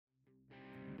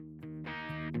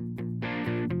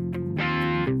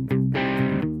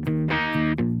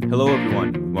Hello,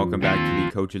 everyone. Welcome back to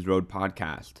the Coach's Road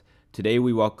podcast. Today,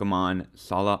 we welcome on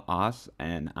Salla Os,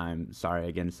 and I'm sorry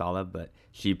again, Salla, but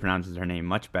she pronounces her name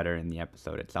much better in the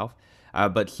episode itself.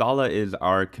 But Salla is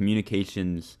our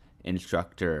communications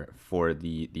instructor for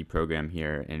the program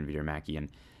here in Viitormäki,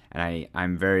 and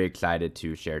I'm very excited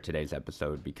to share today's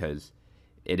episode because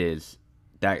it is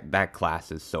that class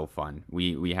is so fun.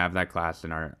 We have that class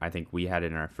I think we had it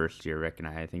in our first year, Rick, and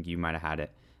I think you might have had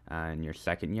it in your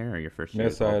second year or your first year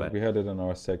as Yes, well. we had it in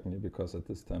our second year because at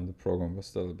this time the program was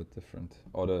still a bit different,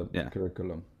 or the Yeah,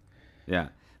 curriculum. yeah.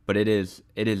 But it is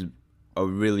a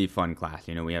really fun class.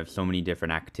 You know, we have so many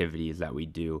different activities that we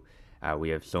do. We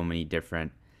have so many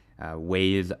different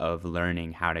ways of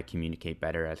learning how to communicate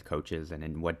better as coaches, and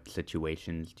in what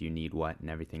situations do you need what and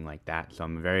everything like that. So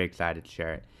I'm very excited to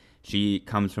share it. She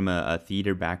comes from a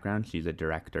theater background. She's a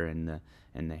director in the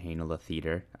Heinola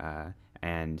Theater,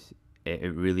 and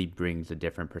it really brings a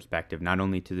different perspective, not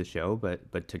only to the show,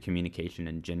 but to communication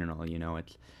in general. You know,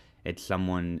 it's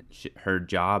someone, her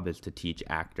job is to teach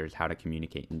actors how to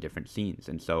communicate in different scenes.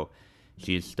 And so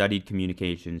she's studied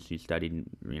communication, she's studied,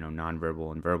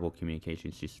 nonverbal and verbal communication,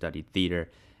 she's studied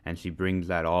theater, and she brings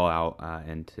that all out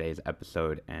in today's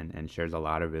episode, and shares a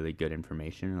lot of really good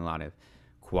information and a lot of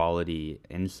quality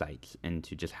insights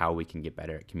into just how we can get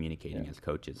better at communicating Yeah, as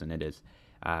coaches. And it is,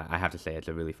 I have to say, it's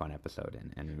a really fun episode,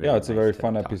 and yeah, really it's a nice very to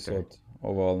fun talk to her. episode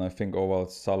overall, and I think overall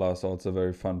Salah is also a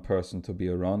very fun person to be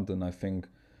around, and I think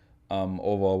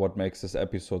overall what makes this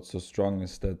episode so strong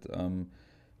is that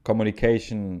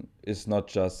communication is not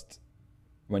just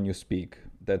when you speak.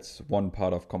 That's one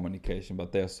part of communication,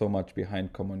 but there's so much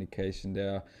behind communication.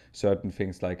 There are certain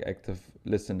things like active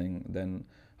listening, then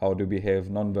how to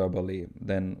behave non-verbally.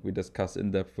 Then we discuss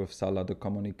in depth with Salla the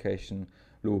communication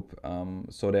loop.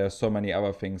 So there are so many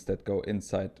other things that go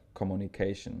inside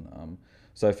communication.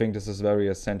 So I think this is very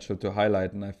essential to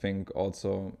highlight, and I think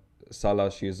also Salla,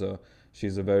 she's a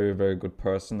very very good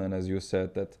person, and as you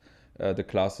said that the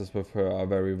classes with her are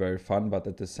very very fun, but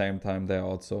at the same time they're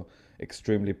also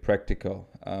extremely practical,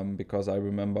 because I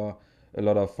remember a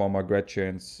lot of former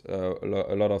graduates,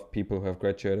 a lot of people who have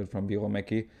graduated from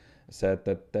Viitormäki said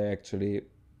that they actually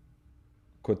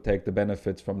could take the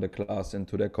benefits from the class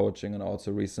into their coaching. And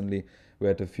also recently we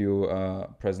had a few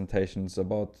presentations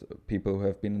about people who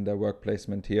have been in their work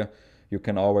placement here. You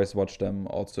can always watch them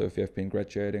also if you have been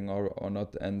graduating or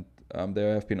not. And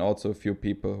there have been also a few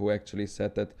people who actually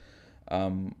said that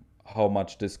how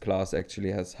much this class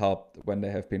actually has helped when they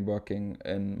have been working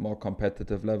in more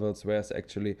competitive levels, whereas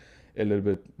actually a little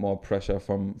bit more pressure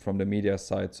from the media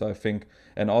side. So I think,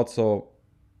 and also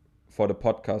for the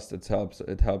podcast,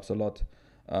 it helps a lot.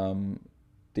 um,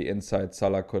 the insight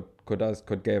Salah could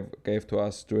gave to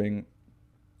us during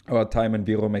our time in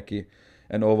Viitormäki,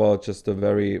 and overall just a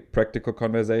very practical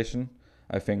conversation.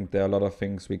 I think there are a lot of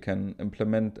things we can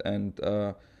implement, and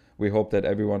we hope that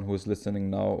everyone who's listening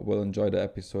now will enjoy the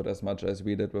episode as much as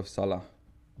we did with Salah.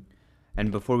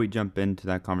 And before we jump into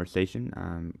that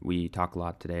conversation, we talk a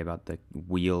lot today about the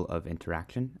wheel of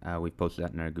interaction. We posted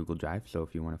that in our Google Drive, so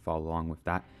if you want to follow along with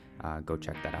that, go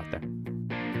check that out there.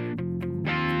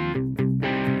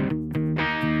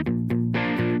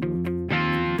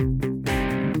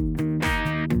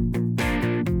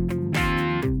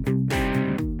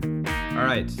 All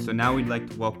right, so now we'd like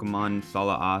to welcome on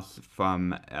Salla Os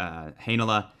from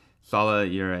Heinola. Salla,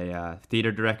 you're a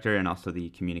theater director and also the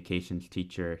communications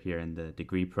teacher here in the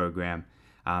degree program.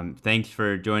 Thanks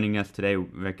for joining us today.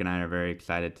 Rick and I are very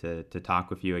excited to talk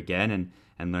with you again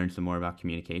and learn some more about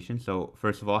communication. So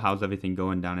first of all, how's everything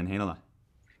going down in Heinola?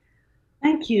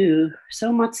 Thank you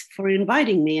so much for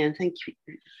inviting me, and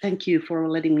thank you for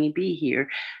letting me be here.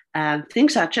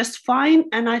 Things are just fine,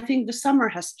 and I think the summer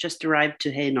has just arrived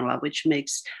to Heinola, which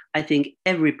makes, I think,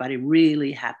 everybody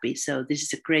really happy. So this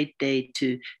is a great day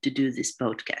to do this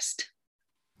podcast.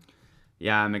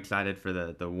 Yeah, I'm excited for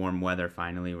the warm weather.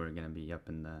 Finally, we're gonna be up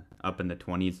in the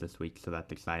 20s this week, so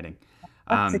that's exciting.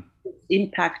 What's the Um,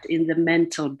 impact in the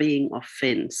mental being of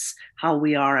Finns, how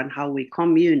we are and how we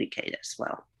communicate as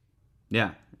well?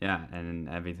 yeah, yeah, and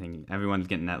everyone's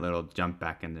getting that little jump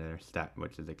back into their step,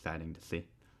 which is exciting to see.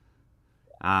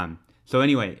 So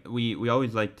anyway, we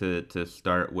always like to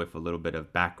start with a little bit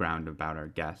of background about our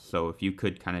guests. So if you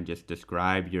could kind of just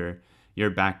describe your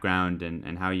background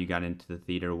and how you got into the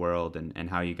theater world and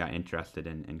how you got interested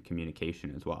in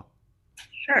communication as well.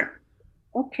 Sure.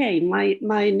 Okay,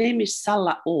 my name is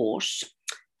Salla Oos,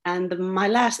 and my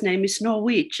last name is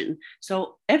Norwegian.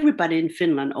 So everybody in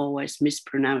Finland always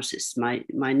mispronounces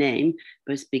my name,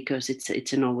 because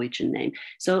it's a Norwegian name.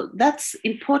 So that's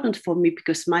important for me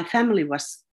because my family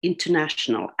was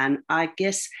international, and I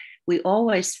guess we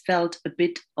always felt a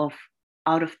bit of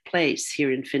out of place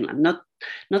here in Finland.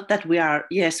 Not that we are,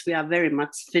 yes, we are very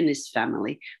much Finnish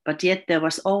family, but yet there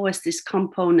was always this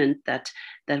component that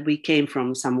we came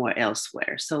from somewhere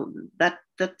elsewhere. So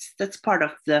that's part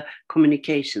of the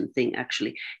communication thing,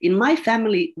 actually. In my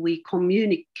family, we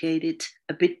communicated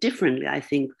a bit differently, I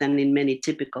think, than in many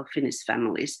typical Finnish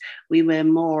families. We were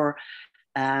more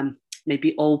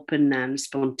maybe open and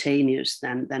spontaneous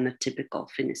than a typical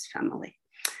Finnish family.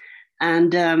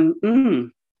 And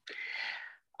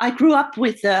I grew up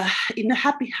in a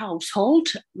happy household.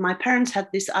 My parents had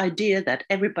this idea that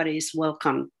everybody is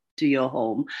welcome to your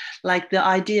home, like the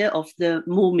idea of the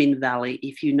Moomin Valley,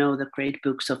 if you know the great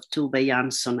books of Tove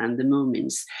Jansson and the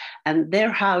Moomins. And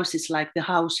their house is like the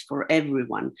house for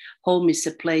everyone. Home is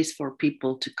a place for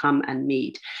people to come and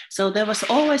meet. So there was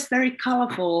always very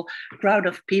colorful crowd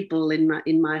of people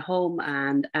in my home,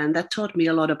 and that taught me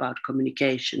a lot about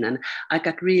communication. And I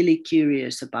got really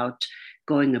curious about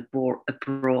going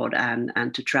abroad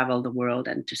and to travel the world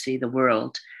and to see the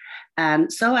world.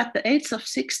 And so at the age of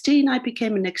 16, I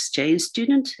became an exchange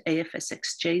student, AFS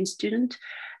exchange student.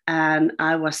 And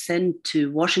I was sent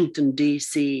to Washington,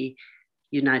 D.C.,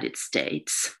 United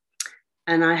States.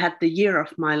 And I had the year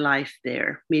of my life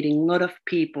there, meeting a lot of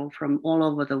people from all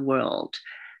over the world.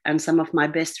 And some of my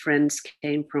best friends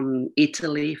came from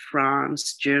Italy,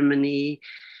 France, Germany,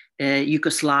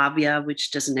 Yugoslavia,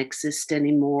 which doesn't exist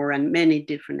anymore, and many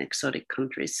different exotic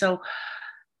countries. So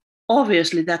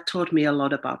obviously that taught me a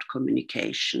lot about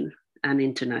communication and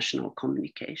international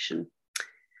communication.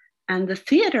 And the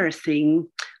theater thing,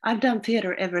 I've done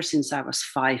theater ever since I was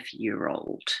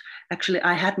 5-year-old. Actually,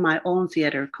 I had my own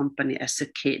theater company as a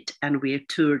kid, and we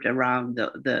toured around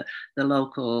the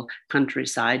local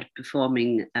countryside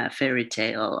performing fairy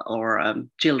tale or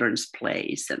children's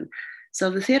plays. And so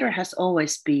the theater has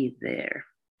always been there.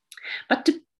 But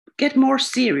to get more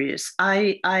serious,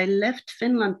 I left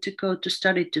Finland to go to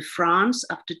study to France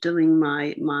after doing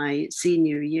my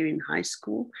senior year in high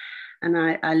school. And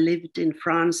I lived in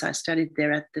France. I studied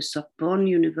there at the Sorbonne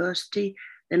University.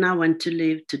 Then I went to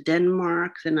live to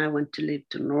Denmark. Then I went to live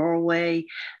to Norway.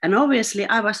 And obviously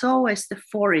I was always the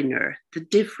foreigner, the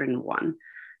different one.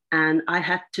 And I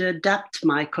had to adapt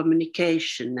my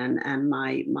communication and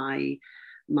my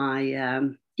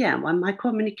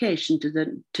communication to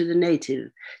the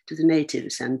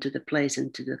natives and to the place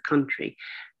and to the country,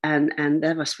 and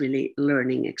that was really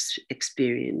learning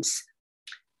experience.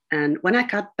 And when I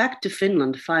got back to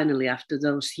Finland finally, after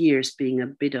those years being a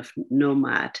bit of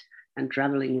nomad and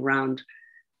traveling around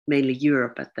mainly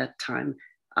Europe at that time,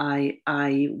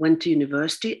 I went to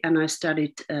university and I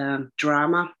studied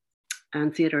drama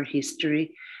and theater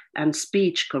history and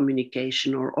speech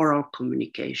communication or oral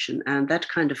communication. And that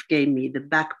kind of gave me the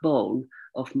backbone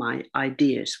of my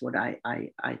ideas, what I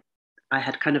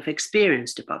had kind of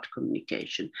experienced about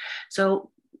communication.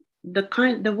 So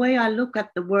the way I look at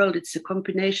the world, it's a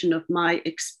combination of my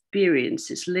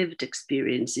experiences, lived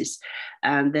experiences,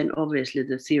 and then obviously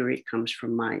the theory comes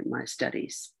from my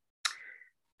studies.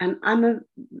 And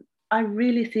I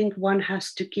really think one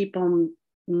has to keep on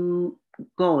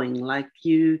going, like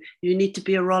you need to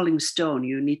be a rolling stone,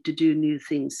 you need to do new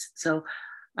things. So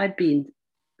I've been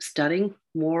studying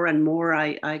more and more.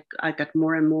 I got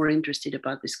more and more interested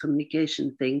about this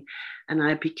communication thing, and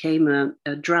I became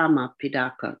a drama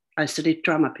pedagogue. I studied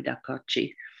drama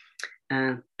pedagogy.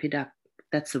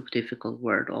 That's a difficult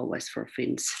word always for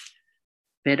Finns.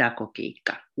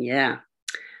 Pedagogiikka, yeah.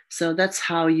 So that's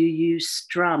how you use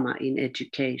drama in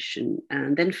education.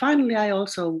 And then finally I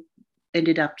also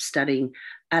ended up studying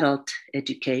adult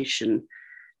education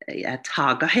at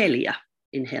Haga-Helia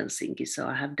in Helsinki. So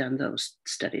I have done those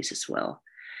studies as well.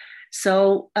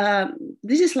 So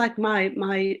this is like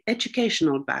my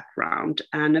educational background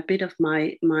and a bit of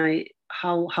my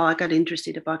how I got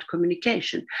interested about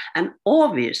communication. And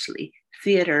obviously,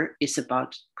 theater is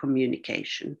about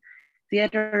communication.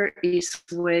 Theater is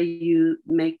where you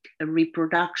make a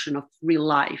reproduction of real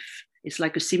life. It's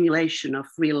like a simulation of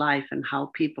real life and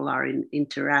how people are in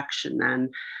interaction,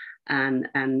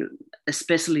 and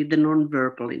especially the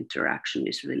nonverbal interaction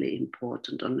is really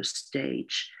important on the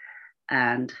stage.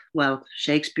 And well,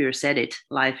 Shakespeare said it,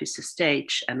 life is a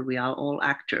stage and we are all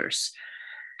actors.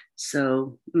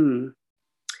 So,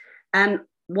 and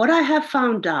what I have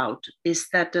found out is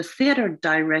that the theater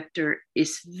director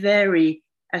is very,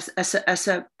 as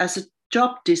a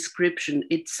job description,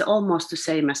 it's almost the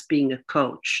same as being a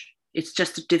coach. It's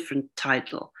just a different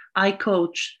title. I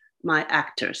coach my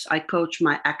actors. I coach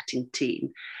my acting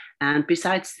team. And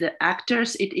besides the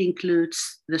actors, it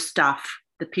includes the staff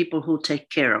the people who take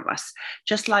care of us.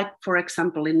 Just like, for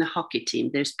example, in the hockey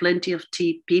team, there's plenty of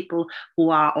people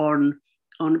who are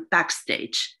on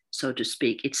backstage, so to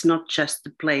speak. It's not just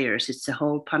the players, it's a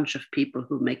whole bunch of people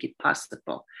who make it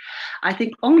possible. I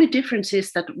think only difference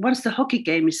is that once the hockey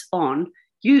game is on,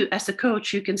 you as a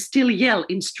coach, you can still yell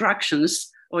instructions,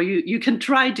 or you can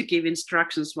try to give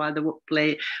instructions while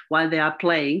they are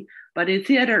playing. But in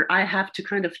theater, I have to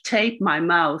kind of tape my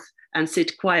mouth and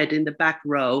sit quiet in the back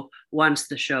row once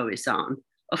the show is on.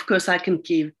 Of course, I can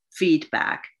give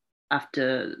feedback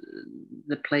after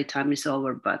the playtime is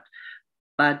over, but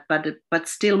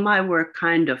still my work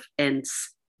kind of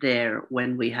ends there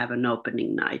when we have an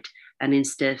opening night. And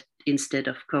instead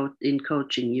of in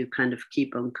coaching, you kind of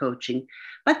keep on coaching.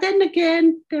 But then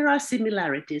again, there are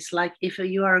similarities. Like if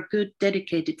you are a good,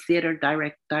 dedicated theater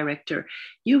director,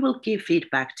 you will give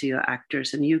feedback to your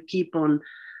actors, and you keep on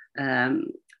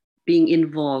being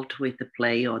involved with the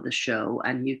play or the show,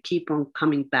 and you keep on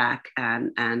coming back,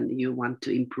 and you want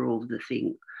to improve the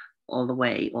thing all the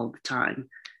way, all the time.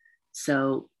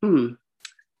 So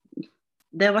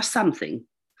there was something.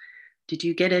 Did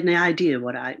you get any idea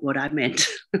what I meant?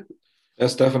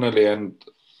 Yes, definitely. And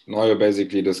now you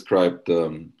basically described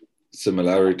the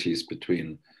similarities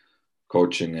between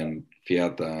coaching and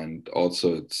theater, and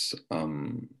also it's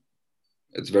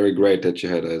very great that you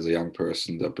had, as a young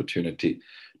person, the opportunity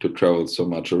to travel so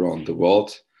much around the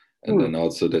world, and then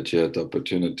also that you had the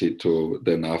opportunity to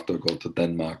then after go to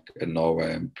Denmark and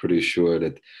Norway. I'm pretty sure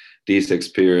that these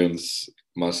experience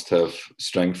must have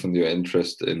strengthened your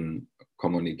interest in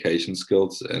communication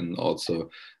skills and also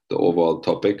the overall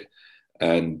topic.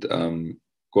 And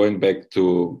going back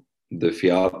to the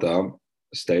theater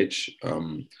stage,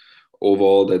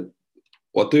 overall,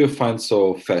 what do you find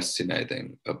so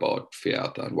fascinating about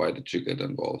theater, and why did you get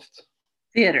involved?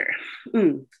 Theater.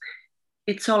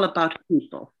 It's all about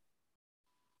people.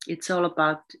 It's all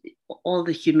about all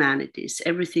the humanities,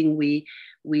 everything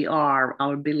we are,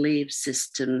 our belief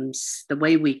systems, the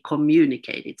way we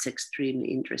communicate. It's extremely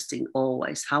interesting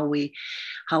always, how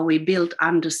we build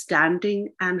understanding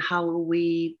and how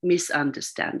we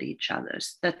misunderstand each other.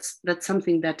 That's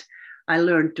something that I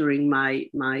learned during my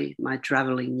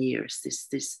traveling years.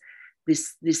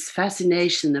 This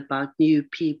fascination about new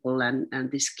people,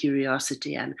 and this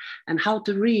curiosity, and how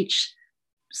to reach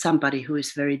somebody who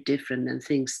is very different and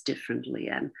thinks differently,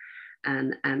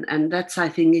 and that's, I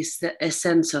think, is the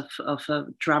essence of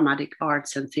dramatic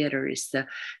arts and theater, is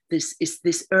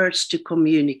this urge to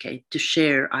communicate, to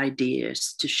share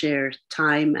ideas, to share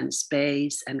time and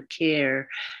space and care,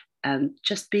 and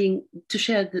just being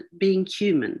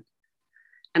human.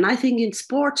 And I think in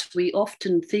sports, we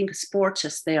often think sports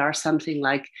as they are something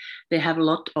like they have a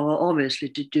lot, or obviously,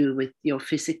 to do with your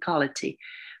physicality.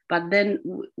 But then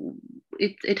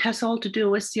it has all to do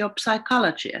with your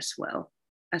psychology as well,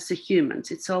 as a humans.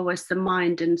 It's always the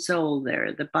mind and soul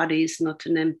there. The body is not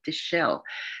an empty shell.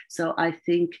 So I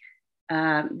think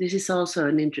this is also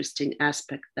an interesting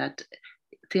aspect, that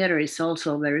theater is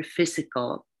also a very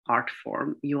physical art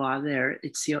form. You are there.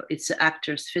 It's the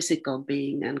actor's physical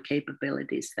being and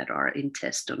capabilities that are in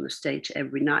test on the stage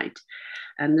every night.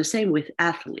 And the same with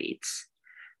athletes.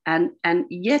 And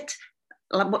yet,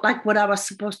 like what I was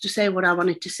supposed to say, what I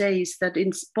wanted to say is that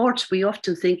in sports, we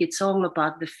often think it's all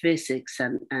about the physics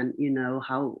and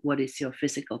what is your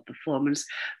physical performance.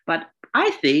 But I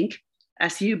think,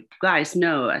 as you guys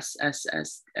know, as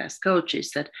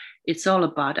coaches, that it's all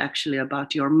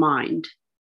about your mind,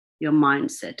 your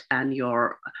mindset, and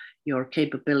your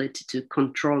capability to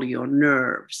control your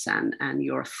nerves and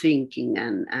your thinking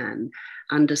and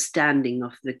understanding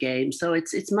of the game. So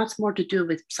it's much more to do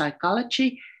with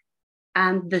psychology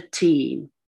and the team.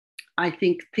 I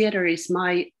think theater is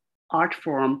my art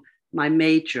form, my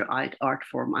major art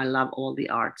form. I love all the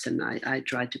arts, and I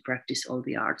try to practice all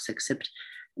the arts except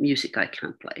music. I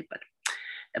can't play,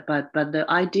 but the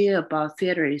idea about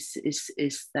theater is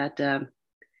that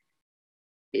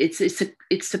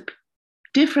it's a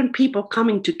different people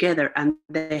coming together, and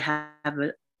they have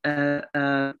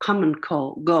a common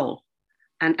goal.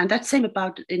 And that's same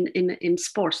about in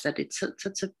sports, that it's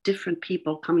such a different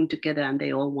people coming together, and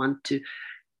they all want to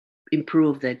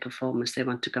improve their performance. They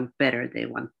want to come better. They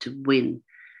want to win,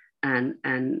 and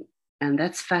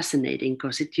that's fascinating,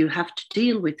 because you have to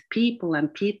deal with people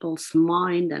and people's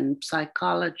mind and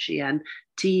psychology and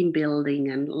team building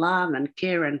and love and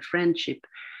care and friendship,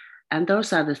 and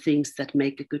those are the things that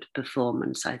make a good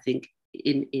performance, I think,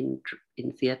 in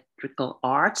theatrical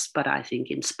arts, but I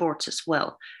think in sports as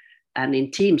well. And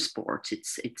in team sports,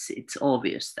 it's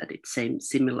obvious that it's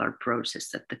similar process,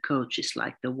 that the coach is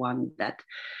like the one that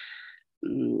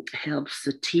helps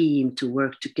the team to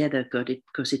work together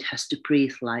because it has to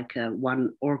breathe like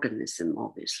one organism,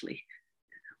 obviously.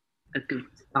 A good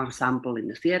ensemble in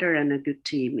the theater and a good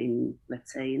team in,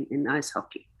 let's say, in ice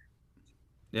hockey.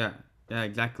 Yeah, yeah,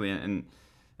 exactly. And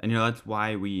that's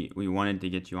why we wanted to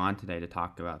get you on today to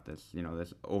talk about this,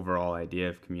 this overall idea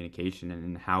of communication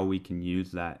and how we can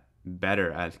use that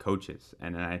better as coaches.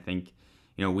 And I think,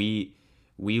 we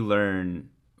learn,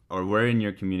 or we're in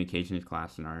your communications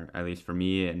class in our, at least for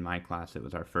me in my class, it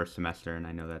was our first semester, and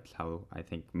I know that's how I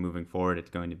think moving forward it's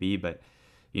going to be. But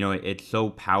it's so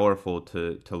powerful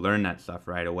to learn that stuff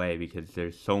right away, because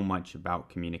there's so much about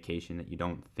communication that you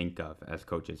don't think of as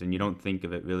coaches, and you don't think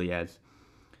of it really as,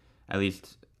 at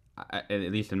least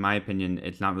in my opinion,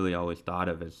 it's not really always thought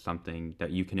of as something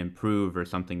that you can improve or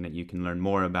something that you can learn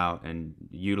more about and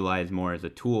utilize more as a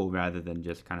tool rather than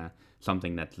just kind of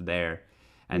something that's there.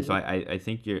 And so I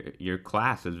think your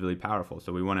class is really powerful.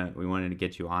 So we wanted to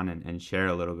get you on and share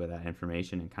a little bit of that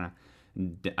information and kind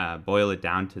of boil it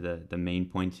down to the main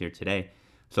points here today.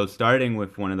 So starting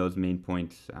with one of those main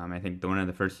points, I think one of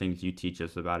the first things you teach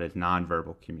us about is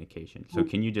nonverbal communication. So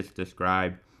can you just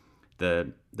describe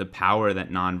the power that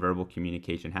nonverbal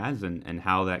communication has and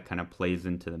how that kind of plays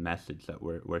into the message that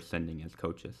we're sending as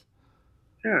coaches?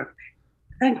 Sure.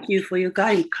 Thank you for your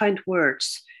kind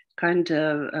words, kind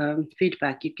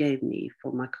feedback you gave me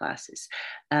for my classes.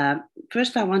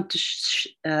 First, I want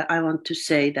to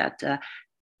say that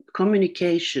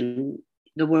communication,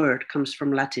 the word comes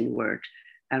from Latin word,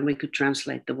 and we could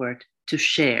translate the word to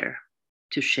share.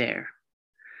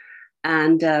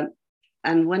 And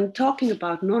when talking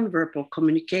about nonverbal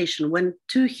communication, when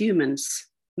two humans,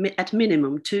 at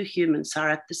minimum two humans, are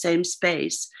at the same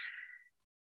space,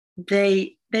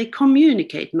 they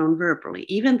communicate nonverbally,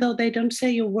 even though they don't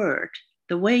say a word.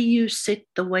 The way you sit,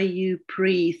 the way you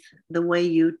breathe, the way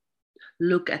you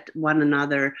look at one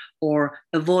another or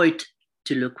avoid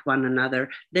to look one another,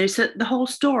 there's the whole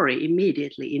story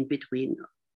immediately in between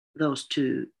those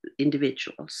two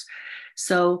individuals.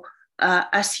 So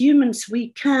as humans,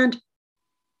 we can't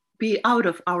be out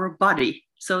of our body.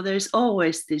 So there's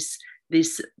always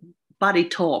this body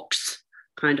talks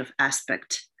kind of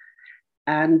aspect.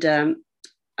 And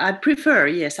I prefer,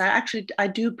 yes, I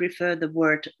do prefer the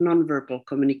word nonverbal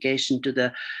communication to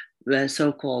the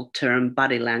so-called term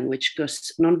body language,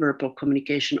 because nonverbal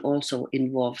communication also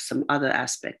involves some other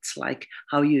aspects, like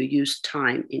how you use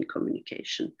time in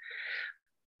communication.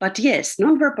 But yes,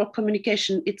 nonverbal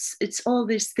communication, it's all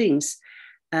these things.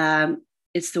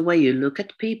 It's the way you look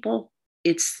at people.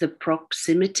 It's the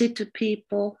proximity to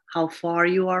people, how far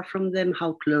you are from them,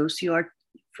 how close you are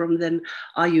from them.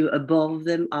 Are you above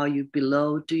them? Are you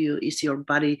below? Is your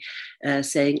body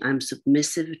saying, I'm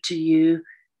submissive to you?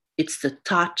 It's the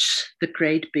touch, the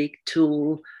great big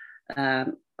tool,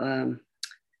 how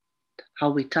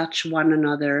we touch one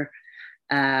another.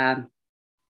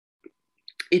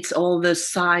 It's all the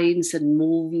signs and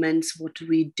movements, what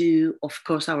we do. Of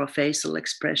course, our facial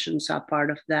expressions are part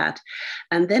of that.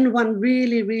 And then one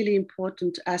really, really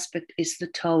important aspect is the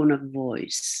tone of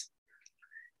voice.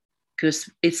 Because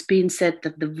it's been said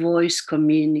that the voice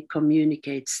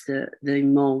communicates the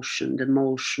emotion, the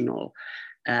emotional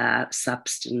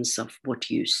substance of what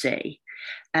you say.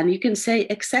 And you can say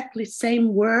exactly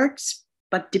same words,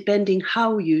 but depending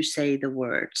how you say the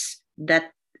words,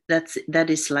 that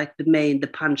is like the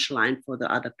punchline for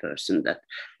the other person, that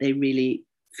they really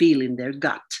feel in their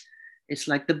gut. It's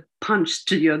like the punch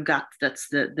to your gut. That's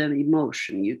the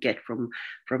emotion you get from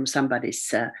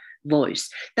somebody's voice.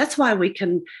 That's why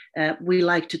we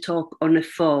like to talk on a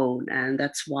phone, and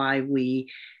that's why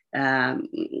we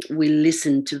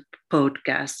listen to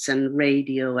podcasts and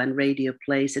radio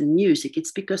plays and music.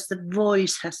 It's because the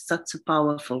voice has such a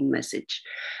powerful message,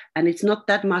 and it's not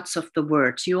that much of the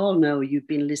words. You all know, you've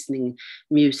been listening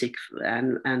music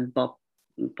and pop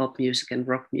music and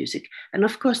rock music, and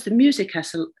of course the music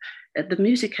has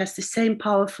the same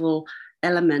powerful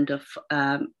element of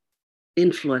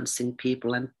influencing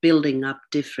people and building up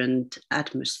different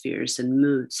atmospheres and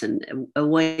moods and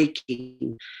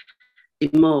awakening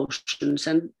emotions,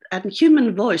 and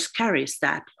human voice carries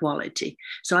that quality.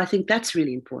 So I think that's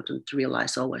really important to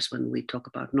realize always when we talk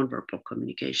about nonverbal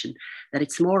communication, that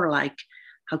it's more like,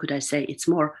 how could I say, it's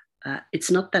more it's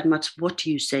not that much what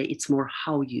you say, it's more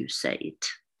how you say it.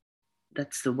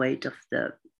 That's the weight of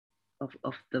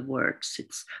the words.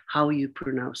 It's how you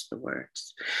pronounce the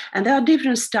words. And there are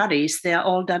different studies. They are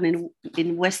all done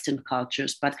in Western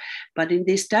cultures, but in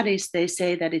these studies they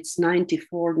say that it's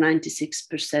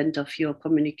 96% of your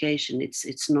communication,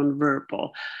 it's nonverbal,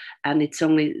 and it's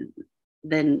only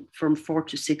then from 4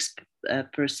 to 6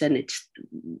 percentage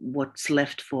what's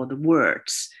left for the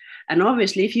words. And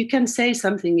obviously, if you can say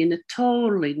something in a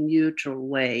totally neutral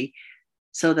way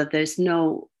so that there's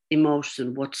no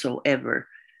emotion whatsoever,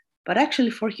 but actually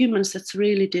for humans, that's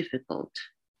really difficult.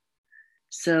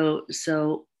 So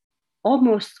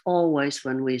almost always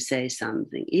when we say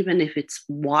something, even if it's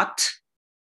what,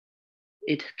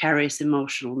 it carries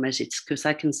emotional message, because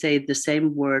I can say the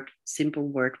same word, simple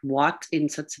word, what, in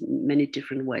such many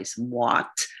different ways.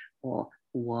 What, or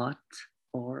what,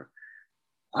 or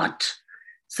what.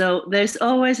 So there's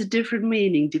always a different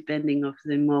meaning depending on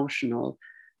the emotional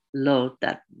load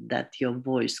that your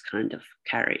voice kind of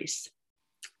carries.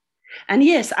 And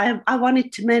yes, I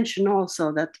wanted to mention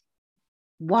also that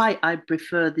why I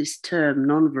prefer this term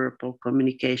nonverbal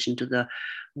communication to the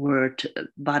word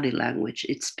body language.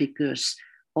 It's because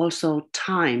also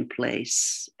time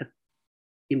plays an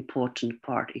important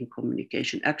part in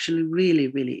communication, actually really,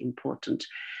 really important.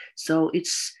 So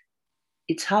it's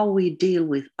how we deal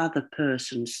with other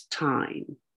person's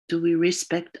time. Do we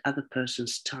respect other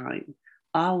person's time?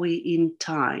 Are we in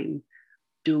time?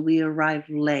 Do we arrive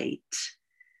late?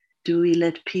 Do we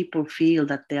let people feel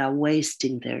that they are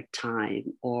wasting their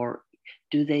time? Or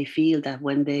do they feel that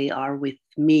when they are with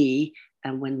me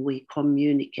and when we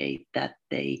communicate that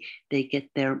they get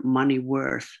their money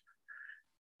worth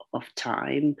of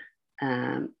time?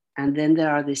 And then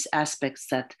there are these aspects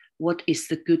that what is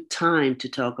the good time to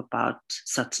talk about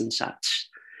such and such?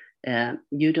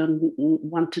 You don't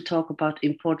want to talk about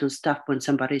important stuff when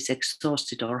somebody is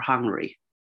exhausted or hungry.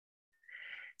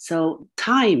 So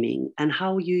timing and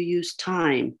how you use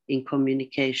time in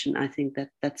communication, I think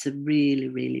that's a really,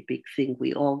 really big thing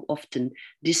we all often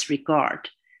disregard.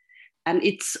 And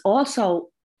it's also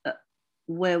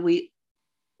where we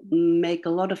make a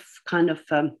lot of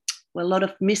a lot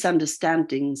of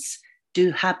misunderstandings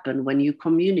do happen when you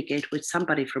communicate with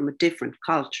somebody from a different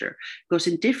culture, because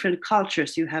in different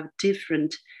cultures you have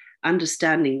different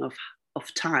understanding of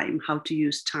time, how to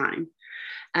use time.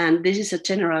 And this is a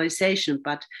generalization,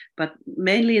 but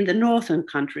mainly in the northern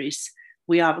countries,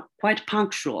 we are quite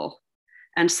punctual.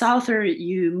 And southern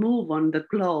you move on the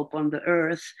globe, on the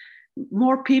earth,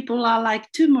 more people are like,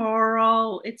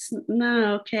 tomorrow, it's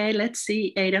no, okay, let's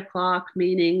see, 8 o'clock,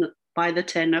 meaning by the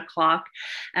 10 o'clock.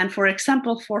 And for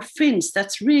example, for Finns,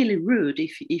 that's really rude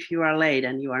if you are late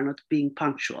and you are not being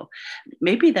punctual.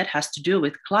 Maybe that has to do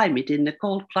with climate. In the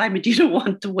cold climate, you don't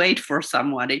want to wait for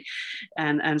somebody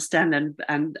and stand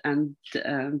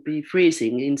and be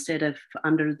freezing. Instead of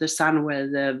under the sun where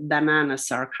the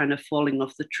bananas are kind of falling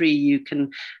off the tree, you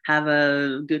can have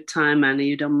a good time and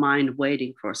you don't mind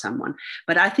waiting for someone.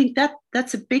 But I think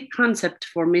that's a big concept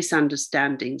for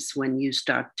misunderstandings when you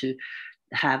start to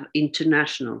have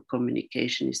international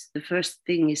communication. Is the first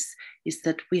thing is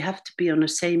that we have to be on the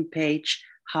same page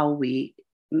how we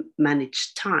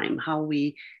manage time, how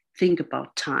we think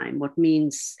about time, what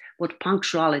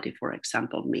punctuality, for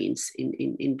example, means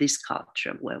in this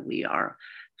culture where we are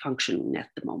functioning at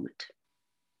the moment.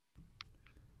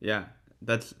 Yeah,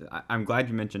 I'm glad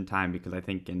you mentioned time, because I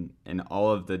think in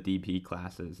all of the DP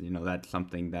classes, that's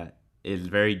something that is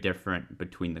very different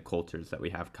between the cultures that we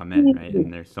have come in, right?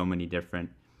 And there's so many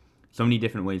different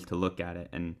ways to look at it,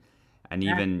 and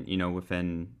even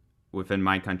within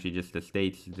my country, just the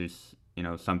States, there's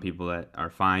some people that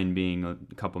are fine being a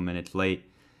couple minutes late,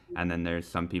 and then there's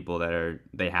some people that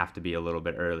they have to be a little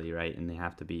bit early, right? And they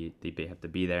have to be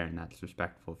there, and that's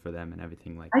respectful for them and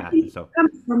everything like that. I think So it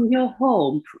comes from your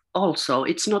home also.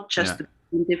 It's not just yeah.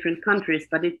 in different countries,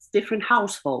 but it's different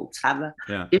households have a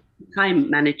Yeah. different time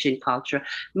managing culture.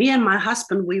 Me and my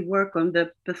husband, we work on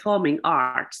the performing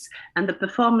arts, and the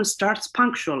performance starts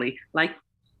punctually, like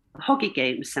hockey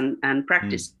games and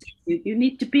practice. You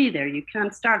need to be there. You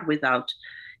can't start without,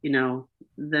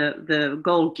 the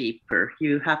goalkeeper.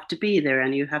 You have to be there,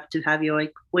 and you have to have your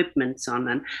equipments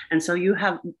on, and so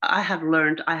I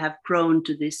have grown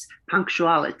to this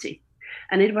punctuality.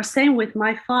 And it was same with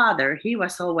my father. He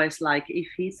was always like, if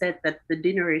he said that the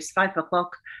dinner is 5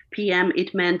 o'clock p.m.,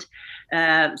 it meant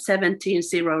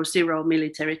 17:00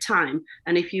 military time.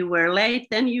 And if you were late,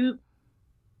 then you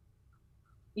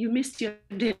missed your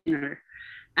dinner.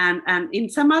 And in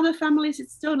some other families,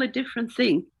 it's totally different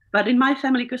thing. But in my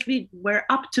family, because we were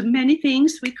up to many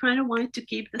things, we kind of wanted to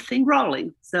keep the thing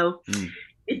rolling. So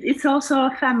it's also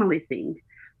a family thing.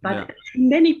 But in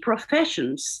many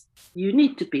professions, you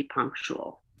need to be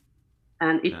punctual.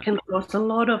 And it can cause a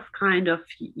lot of kind of,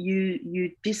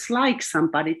 you dislike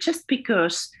somebody just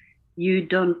because you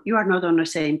are not on the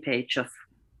same page of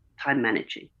time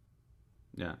managing.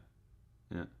 Yeah.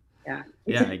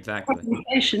 It's a exactly.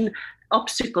 communication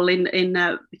obstacle in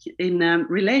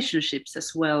relationships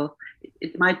as well.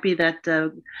 it might be that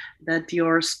that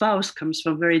your spouse comes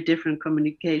from very different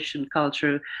communication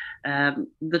culture,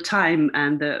 the time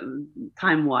and the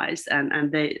time wise,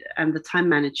 and the time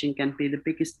managing can be the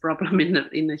biggest problem in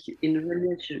a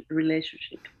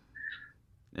relationship.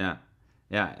 Yeah,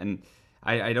 yeah, and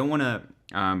I don't want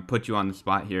to put you on the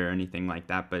spot here or anything like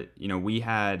that, but we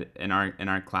had in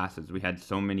our classes we had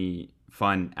so many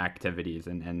fun activities,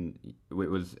 and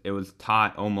it was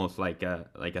taught almost like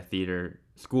a theater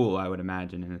school, I would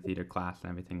imagine, in a theater class and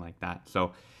everything like that.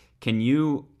 So, can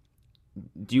you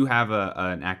do you have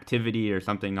an activity or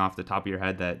something off the top of your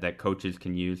head that coaches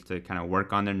can use to kind of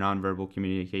work on their nonverbal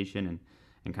communication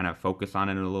and kind of focus on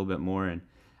it a little bit more? And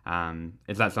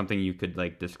is that something you could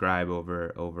like describe over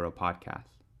a podcast?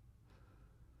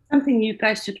 Something you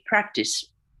guys should practice,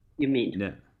 you mean?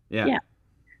 Yeah, yeah, Yeah.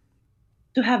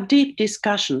 To have deep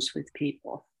discussions with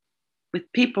people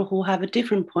who have a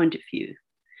different point of view,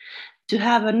 to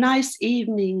have a nice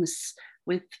evenings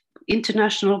with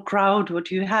international crowd,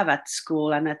 what you have at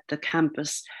school and at the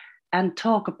campus, and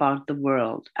talk about the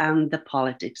world and the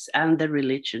politics and the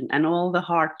religion and all the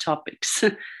hard topics,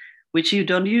 which you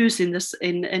don't use in this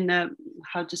in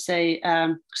how to say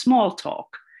small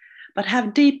talk. But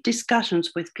have deep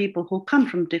discussions with people who come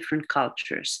from different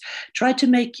cultures. Try to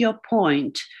make your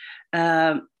point,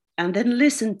 and then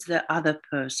listen to the other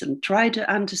person. Try to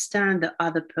understand the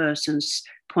other person's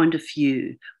point of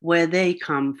view, where they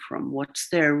come from, what's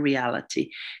their reality.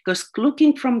 Because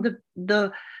looking from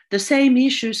the same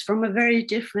issues from a very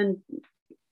different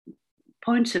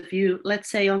points of view, let's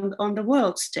say on the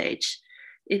world stage,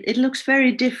 it looks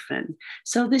very different.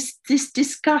 So this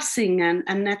discussing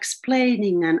and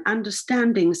explaining and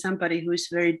understanding somebody who is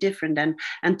very different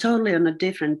and totally on a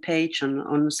different page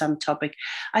on some topic,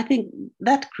 I think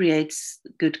that creates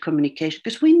good communication,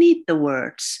 because we need the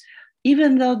words.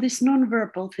 Even though this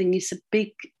nonverbal thing is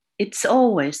it's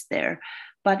always there.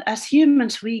 But as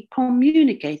humans, we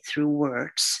communicate through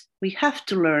words. We have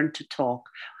to learn to talk.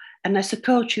 And as a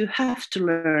coach, you have to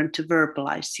learn to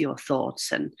verbalize your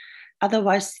thoughts, and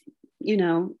otherwise,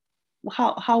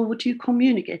 how would you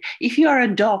communicate? If you are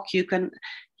a dog, you can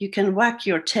wag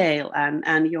your tail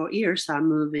and your ears are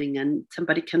moving, and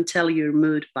somebody can tell your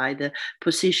mood by the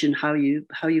position, how you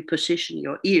position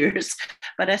your ears.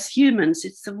 But as humans,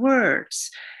 it's the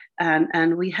words,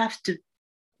 and we have to,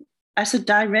 as a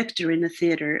director in a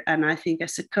theater, and I think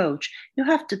as a coach, you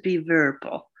have to be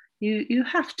verbal. You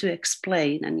have to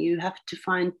explain, and you have to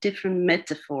find different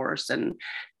metaphors and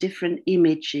different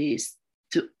images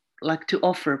to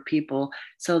offer people,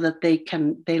 so that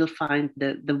they'll find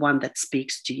the one that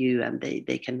speaks to you, and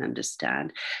they can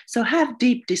understand. So have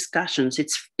deep discussions.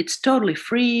 It's totally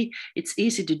free. It's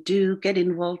easy to do. Get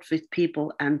involved with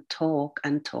people and talk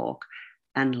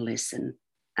and listen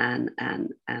and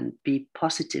be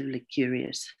positively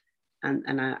curious.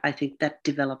 And I think that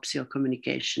develops your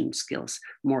communication skills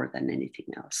more than anything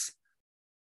else.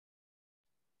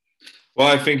 Well,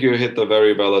 I think you hit a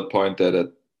very valid point there,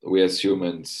 that we as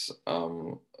humans,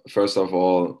 first of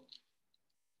all,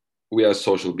 we are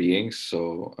social beings.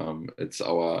 So it's in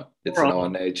our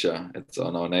nature. It's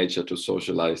on our nature to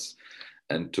socialize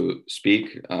and to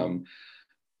speak.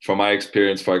 From my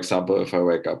experience, for example, if I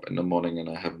wake up in the morning and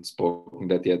I haven't spoken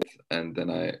that yet, and then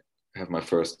I have my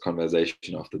first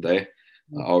conversation of the day,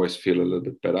 I always feel a little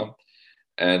bit better.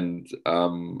 And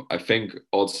I think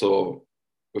also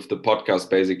with the podcast,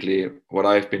 basically what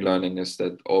I've been learning is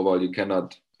that overall you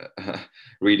cannot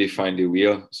redefine the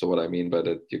wheel. So what I mean by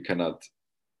that, you cannot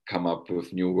come up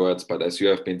with new words, but as you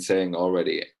have been saying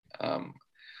already,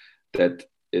 that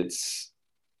it's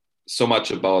so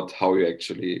much about how you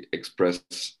actually express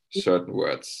certain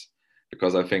words,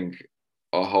 because I think,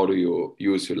 or how do you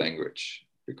use your language?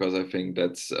 Because I think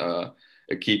that's a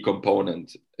key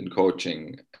component in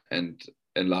coaching and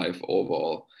in life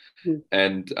overall.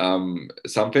 And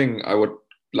something I would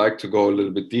like to go a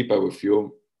little bit deeper with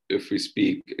you, if we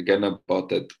speak again about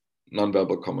that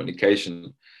nonverbal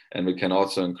communication, and we can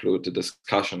also include the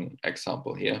discussion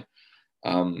example here,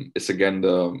 is again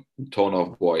the tone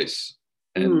of voice.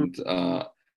 And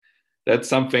that's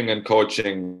something in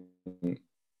coaching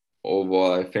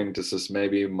overall. I think this is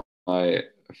maybe my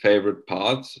favorite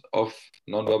part of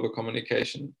nonverbal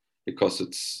communication, because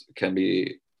it's can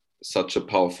be such a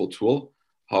powerful tool,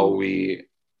 how we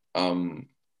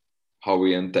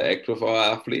interact with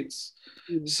our athletes.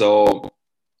 So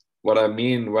what I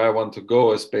mean, where I want to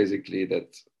go, is basically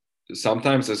that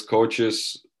sometimes as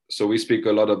coaches, so we speak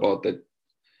a lot about that,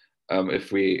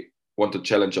 if we want to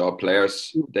challenge our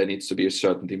players, there needs to be a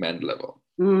certain demand level,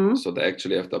 so they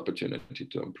actually have the opportunity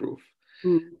to improve.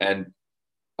 And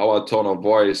our tone of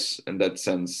voice in that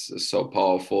sense is so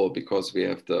powerful because we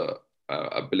have the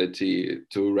ability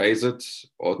to raise it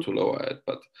or to lower it.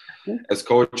 But as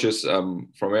coaches, from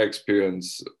your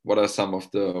experience, what are some of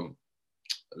the,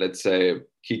 let's say,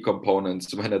 key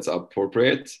components when it's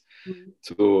appropriate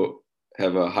to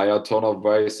have a higher tone of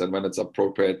voice, and when it's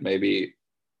appropriate maybe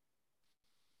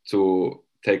to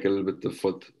take a little bit the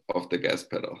foot off the gas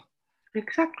pedal?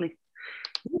 Exactly.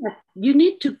 Yeah. You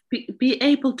need to be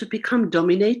able to become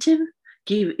dominative,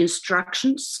 give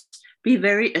instructions, be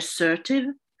very assertive,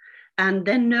 and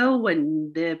then know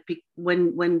when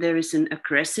there is an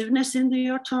aggressiveness in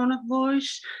your tone of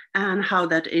voice and how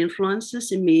that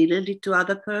influences immediately to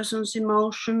other person's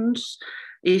emotions.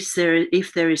 If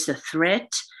there is a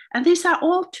threat, and these are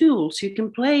all tools. You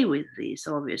can play with these,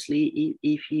 obviously,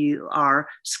 if you are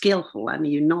skillful and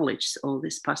you knowledge all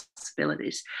these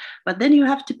possibilities. But then you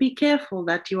have to be careful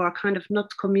that you are kind of not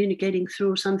communicating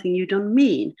through something you don't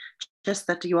mean, just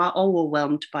that you are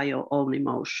overwhelmed by your own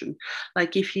emotion.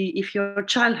 Like if your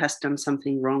child has done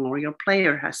something wrong, or your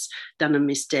player has done a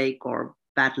mistake or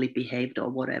badly behaved or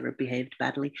whatever, behaved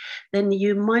badly, then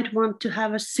you might want to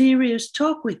have a serious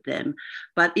talk with them.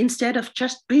 But instead of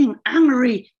just being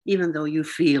angry, even though you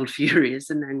feel furious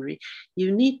and angry,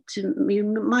 you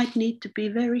might need to be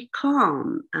very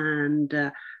calm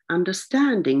and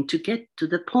understanding to get to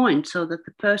the point, so that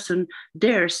the person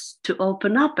dares to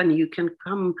open up and you can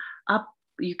come up,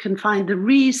 you can find the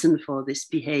reason for this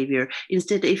behavior.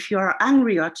 Instead, if you're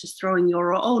angry, you're just throwing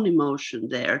your own emotion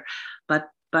there.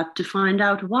 But to find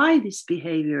out why this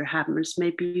behavior happens,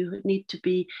 maybe you need to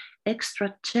be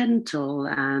extra gentle,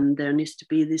 and there needs to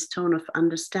be this tone of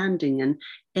understanding and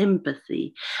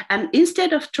empathy. And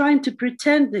instead of trying to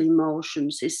pretend the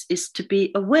emotions, is to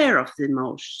be aware of the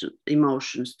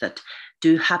emotions that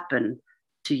do happen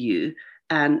to you.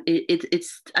 And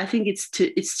it's I think it's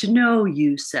to know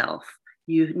yourself.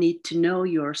 You need to know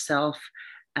yourself,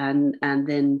 and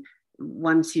then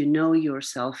once you know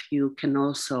yourself, you can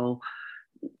also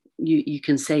you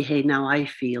can say, hey, now I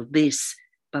feel this,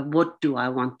 but what do I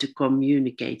want to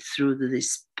communicate through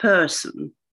this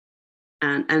person?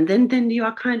 And then you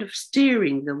are kind of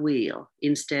steering the wheel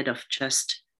instead of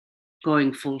just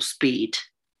going full speed.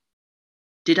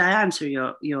 Did I answer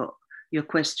your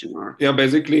question? Or Yeah,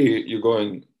 basically you're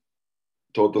going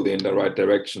totally in the right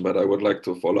direction, but I would like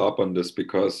to follow up on this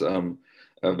because a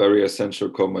very essential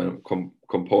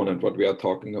component what we are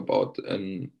talking about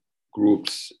in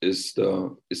groups is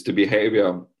the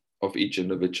behavior of each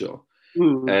individual.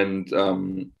 And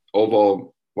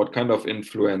overall, what kind of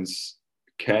influence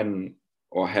can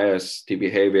or has the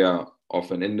behavior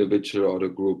of an individual or the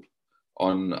group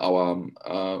on our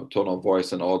tone of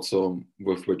voice, and also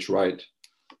with which right?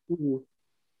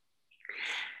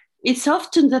 It's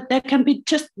often that there can be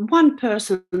just one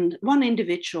person, one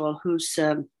individual whose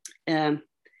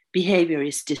behavior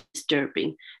is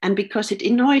disturbing. And because it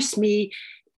annoys me,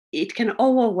 it can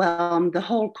overwhelm the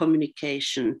whole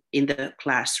communication in the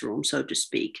classroom, so to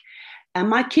speak. And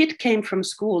my kid came from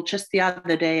school just the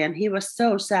other day, and he was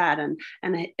so sad.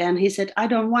 And he said, I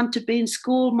don't want to be in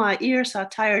school. My ears are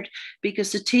tired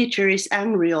because the teacher is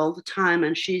angry all the time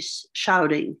and she's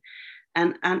shouting.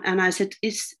 And I said,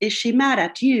 is she mad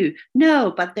at you?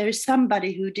 No, but there is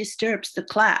somebody who disturbs the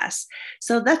class.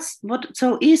 So that's what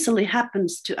so easily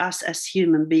happens to us as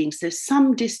human beings. There's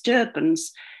some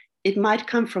disturbance. It might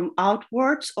come from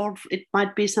outwards, or it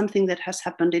might be something that has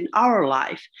happened in our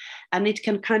life. And it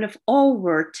can kind of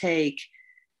overtake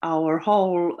our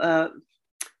whole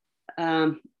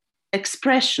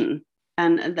expression.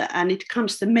 And it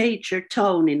comes the major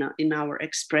tone in our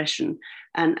expression,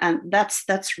 and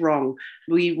that's wrong.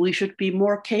 We should be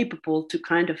more capable to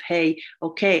kind of, hey,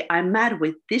 okay, I'm mad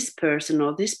with this person,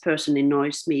 or this person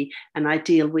annoys me, and I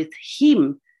deal with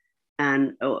him,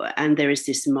 and there is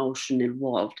this emotion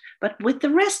involved. But with the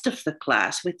rest of the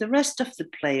class, with the rest of the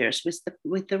players,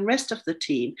 with the rest of the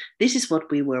team, this is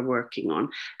what we were working on,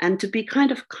 and to be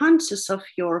kind of conscious of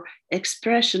your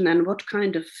expression and what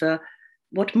kind of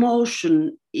what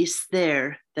motion is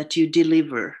there that you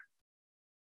deliver.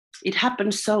 It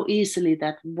happens so easily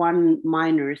that one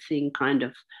minor thing kind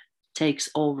of takes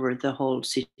over the whole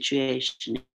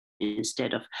situation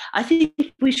instead of, I think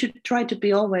we should try to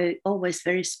be always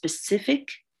very specific,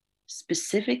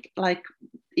 like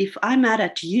if I'm mad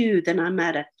at you, then I'm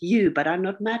mad at you, but I'm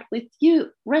not mad with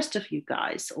you, rest of you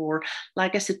guys. Or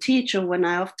like as a teacher, when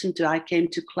I came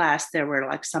to class, there were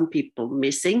like some people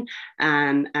missing,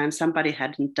 and somebody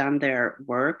hadn't done their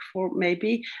work for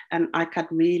maybe, and I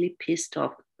got really pissed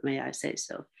off, may I say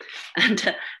so.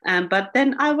 And but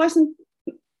then I wasn't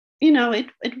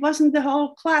it wasn't the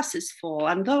whole classes full,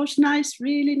 and those nice,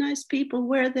 really nice people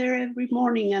were there every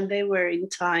morning, and they were in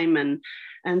time,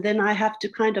 and then I have to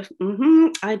kind of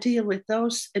I deal with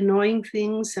those annoying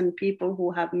things and people who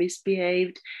have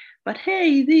misbehaved, but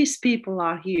hey, these people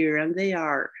are here, and they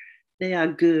are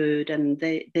good, and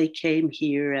they came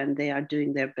here, and they are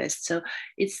doing their best. So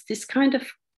it's this kind of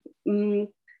you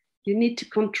need to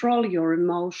control your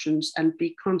emotions and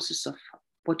be conscious of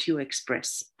what you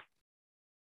express.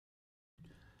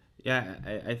 Yeah,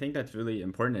 I think that's really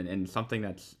important and something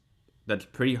that's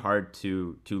pretty hard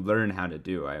to learn how to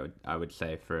do. I would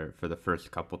say for the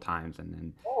first couple times,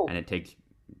 and it takes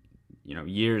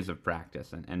years of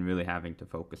practice and really having to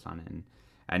focus on it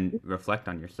and reflect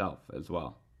on yourself as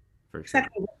well, for sure.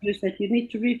 Exactly what you said. You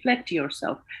need to reflect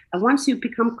yourself. And once you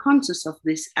become conscious of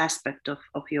this aspect of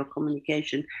your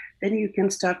communication, then you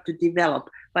can start to develop.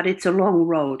 But it's a long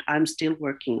road. I'm still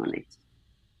working on it.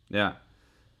 Yeah.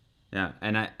 Yeah,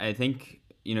 and I think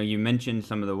you mentioned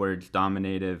some of the words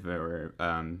dominative or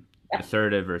Yeah,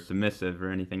 assertive or submissive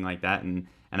or anything like that, and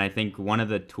I think one of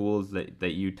the tools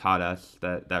that you taught us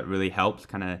that really helps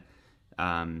kind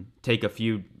of take a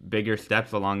few bigger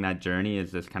steps along that journey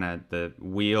is this kind of the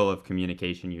wheel of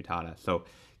communication you taught us. So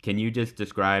can you just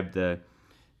describe the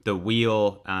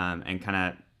wheel and kind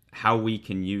of how we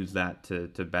can use that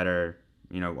to better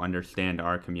understand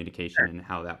our communication sure. and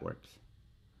how that works?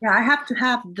 Yeah, I have to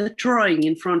have the drawing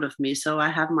in front of me. So I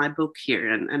have my book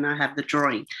here, and I have the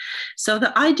drawing. So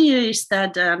the idea is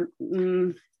that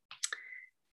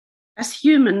as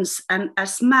humans and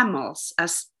as mammals,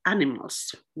 as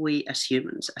animals, we as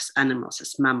humans, as animals,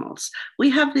 as mammals, we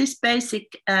have these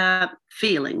basic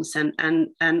feelings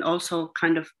and also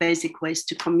kind of basic ways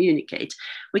to communicate.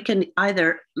 We can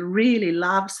either really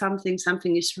love something,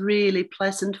 something is really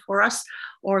pleasant for us,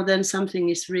 or then something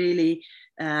is really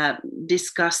uh,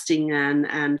 disgusting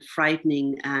and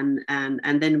frightening, and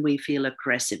then we feel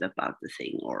aggressive about the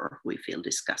thing, or we feel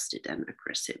disgusted and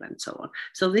aggressive, and so on.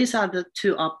 So these are the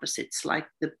two opposites, like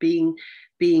the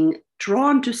being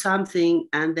drawn to something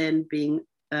and then being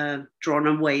drawn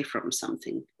away from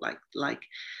something, like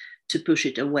to push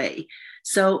it away.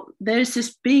 So there's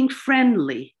this being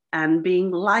friendly and being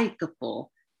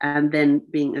likable, and then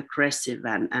being aggressive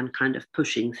and kind of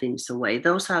pushing things away.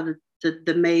 Those are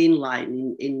the main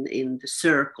line in the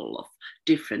circle of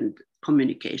different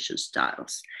communication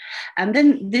styles. And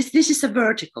then this is a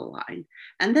vertical line.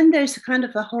 And then there's a kind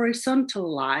of a horizontal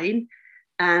line.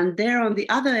 And there on the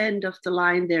other end of the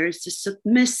line, there is a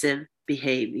submissive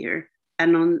behavior.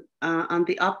 And on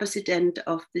the opposite end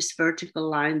of this vertical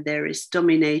line, there is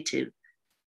dominative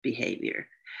behavior.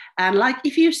 And like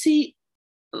if you see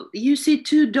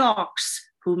two dogs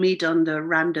who meet on the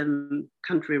random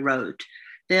country road,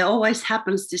 there always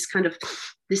happens this kind of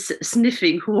this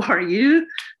sniffing, who are you,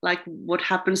 like what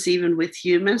happens even with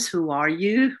humans, who are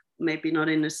you, maybe not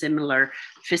in a similar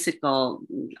physical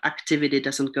activity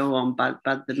doesn't go on, but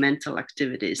the mental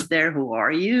activity is there. Who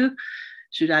are you?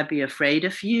 Should I be afraid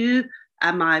of you?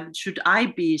 Should I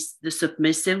be the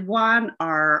submissive one,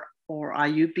 or are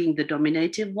you being the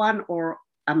dominative one, or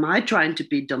am I trying to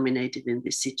be dominated in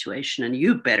this situation and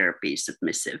you better be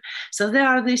submissive? So there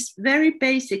are these very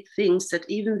basic things that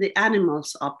even the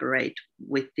animals operate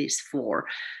with these four,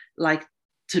 like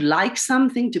to like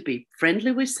something, to be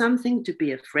friendly with something, to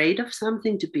be afraid of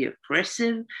something, to be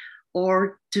aggressive,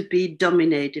 or to be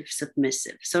dominative,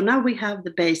 submissive. So now we have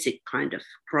the basic kind of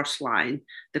cross line,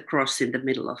 the cross in the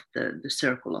middle of the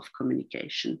circle of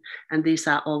communication. And these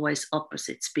are always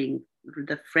opposites, being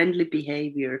the friendly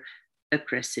behavior,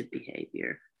 aggressive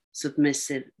behavior,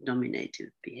 submissive, dominative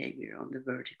behavior on the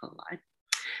vertical line.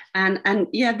 And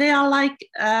yeah, they are like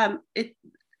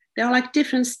they are like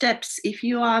different steps. If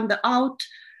you are on the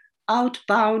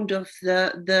outbound of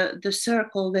the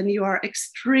circle, then you are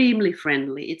extremely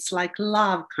friendly. It's like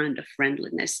love kind of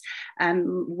friendliness.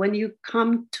 And when you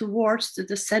come towards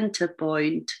the center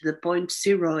point, the point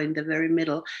zero in the very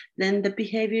middle, then the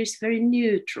behavior is very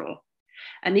neutral.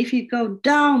 And if you go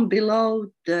down below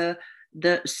the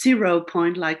 0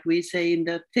 point, like we say in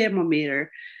the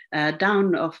thermometer,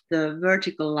 down of the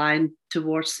vertical line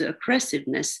towards the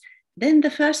aggressiveness, then the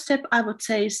first step I would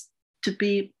say is to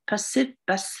be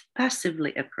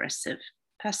passively aggressive,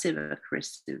 passive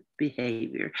aggressive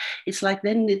behavior. It's like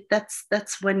then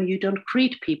that's when you don't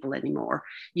greet people anymore.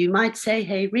 You might say,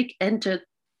 "Hey, Rick entered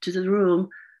to the room,"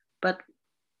 but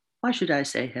why should I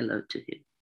say hello to him?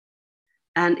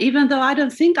 And even though I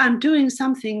don't think I'm doing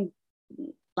something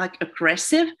like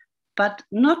aggressive, but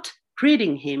not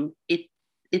greeting him,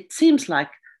 it seems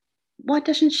like, why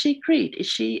doesn't she greet? Is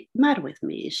she mad with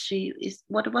me?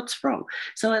 What's wrong?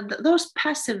 So those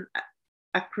passive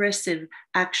aggressive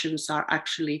actions are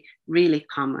actually really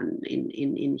common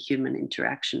in human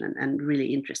interaction, and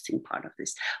really interesting part of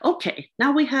this. Okay,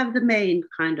 now we have the main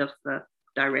kind of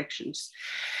directions.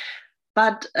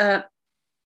 But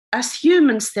as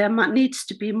humans, there needs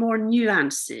to be more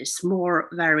nuances, more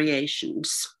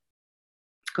variations,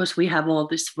 because we have all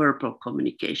this verbal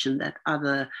communication that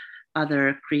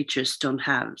other creatures don't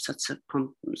have such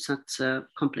a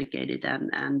complicated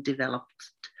and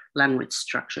developed language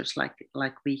structures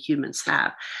like we humans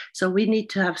have. So we need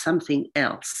to have something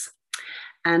else.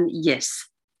 And yes,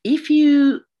 if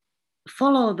you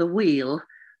follow the wheel,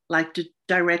 like the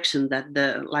direction that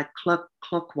like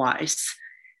clockwise,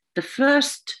 the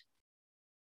first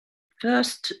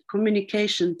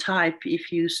communication type, if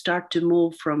you start to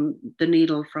move from the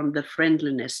needle from the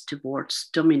friendliness towards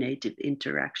dominative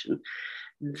interaction,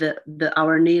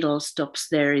 our needle stops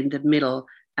there in the middle,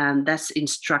 and that's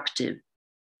instructive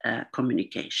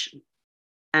communication.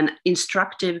 And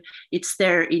instructive, it's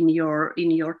there in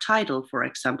your title. For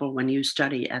example, when you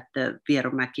study at the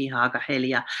Vierumäki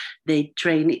Haaga-Helia, they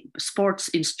train sports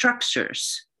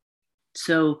instructors.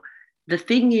 So the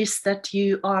thing is that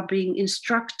you are being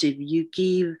instructive, you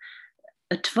give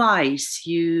advice,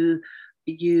 you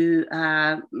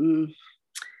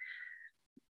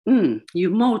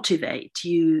motivate,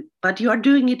 but you are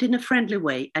doing it in a friendly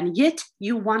way, and yet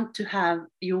you want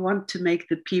to make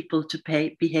the people to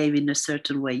behave in a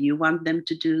certain way. You want them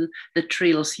to do the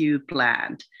drills you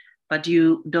planned, but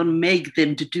you don't make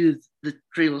them to do the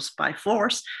drills by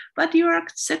force, but you are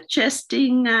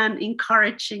suggesting and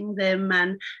encouraging them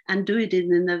and do it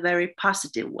in a very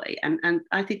positive way. And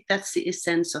I think that's the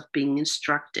essence of being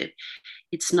instructive.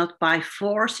 It's not by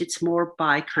force, it's more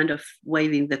by kind of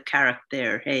waving the carrot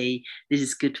there. Hey, this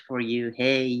is good for you.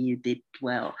 Hey, you did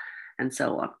well, and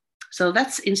so on. So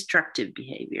that's instructive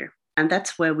behavior. And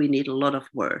that's where we need a lot of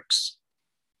words.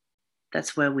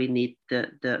 That's where we need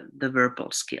the verbal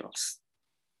skills.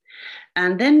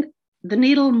 And then the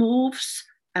needle moves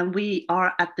and we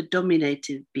are at the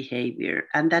dominative behavior.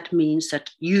 And that means that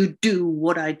you do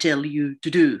what I tell you to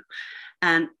do.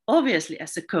 And obviously,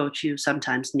 as a coach, you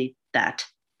sometimes need that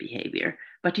behavior,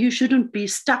 but you shouldn't be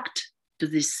stuck to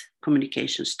these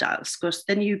communication styles, because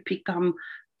then you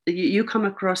come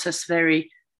across as very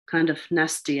kind of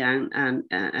nasty,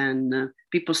 and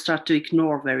people start to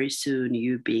ignore very soon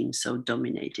you being so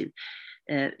dominated.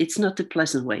 It's not a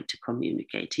pleasant way to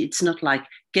communicate. It's not like,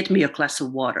 get me a glass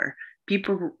of water.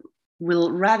 People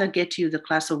will rather get you the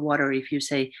glass of water if you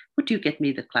say, would you get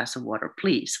me the glass of water,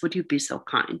 please? Would you be so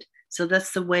kind? So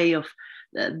that's the way of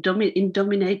in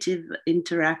dominative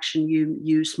interaction. You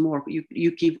use more,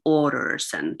 you give orders,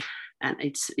 and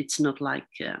it's not like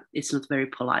it's not very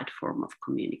polite form of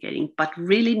communicating, but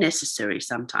really necessary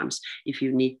sometimes if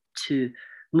you need to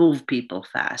move people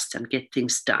fast and get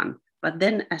things done. But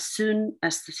then as soon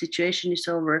as the situation is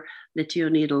over, let your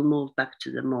needle move back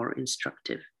to the more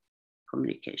instructive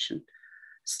communication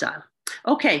style.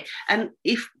 Okay, and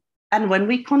when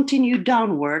we continue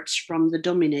downwards from the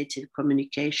dominative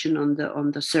communication on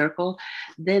the circle,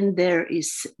 then there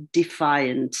is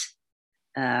defiant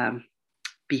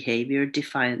behavior,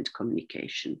 defiant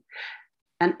communication.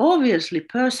 And obviously,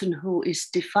 person who is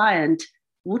defiant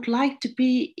would like to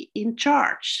be in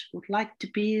charge, would like to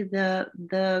be the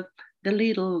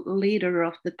leader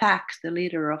of the pack, the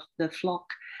leader of the flock,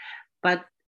 but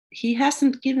he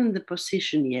hasn't given the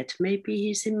position yet. Maybe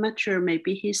he's immature,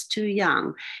 maybe he's too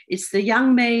young. It's the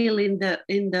young male in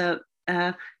the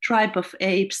tribe of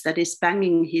apes that is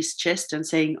banging his chest and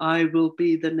saying, I will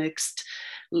be the next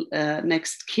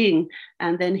king.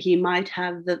 And then he might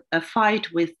have a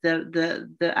fight with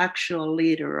the actual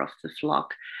leader of the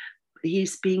flock.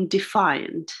 He's being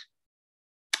defiant.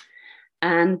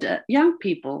 And young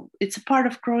people, it's a part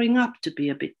of growing up to be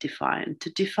a bit defiant, to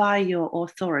defy your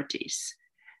authorities.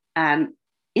 And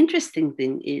interesting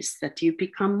thing is that you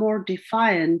become more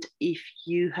defiant if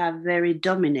you have very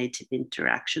dominative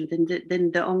interaction.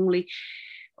 Then the only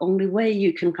way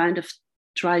you can kind of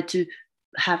try to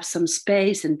have some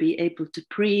space and be able to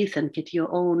breathe and get your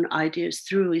own ideas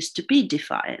through is to be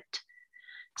defiant.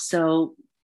 So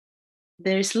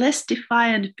there's less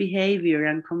defiant behavior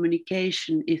and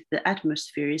communication if the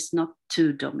atmosphere is not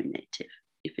too dominative,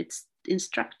 if it's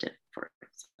instructive, for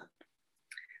example.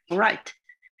 All right.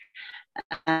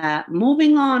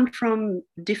 Moving on from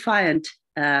defiant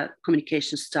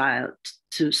communication style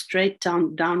to straight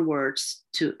downwards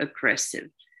to aggressive.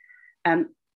 And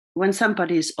when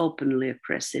somebody is openly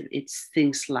aggressive, it's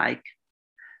things like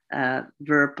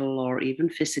verbal or even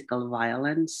physical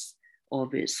violence,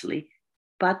 obviously,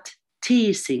 but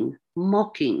teasing,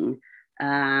 mocking,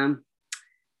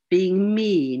 being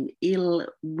mean,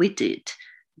 ill-witted,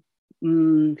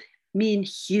 mean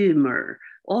humor,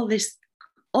 all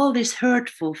these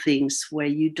hurtful things where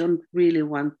you don't really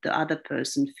want the other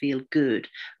person feel good,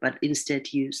 but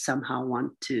instead you somehow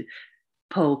want to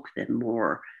poke them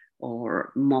more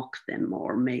or mock them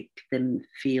or make them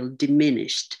feel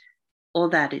diminished. All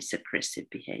that is aggressive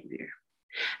behavior.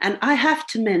 And I have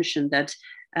to mention that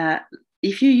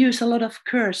if you use a lot of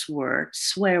curse words,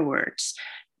 swear words,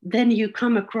 then you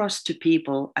come across to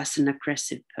people as an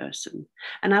aggressive person.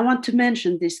 And I want to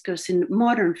mention this because in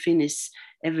modern Finnish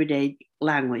everyday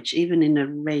language, even in the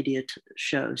radio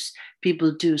shows,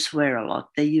 people do swear a lot.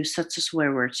 They use such a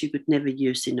swear words you could never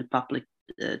use in the public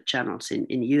channels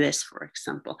in US, for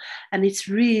example. And it's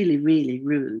really, really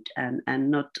rude and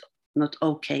not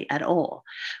okay at all.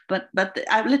 But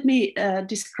let me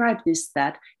describe this,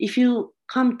 that if you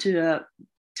come to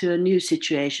a new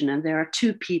situation and there are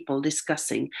two people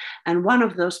discussing and one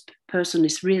of those person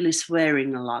is really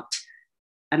swearing a lot,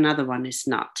 another one is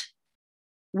not,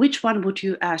 which one would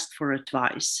you ask for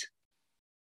advice?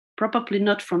 Probably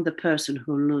not from the person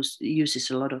who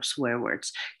uses a lot of swear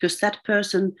words, because that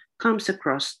person comes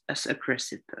across as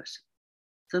aggressive person.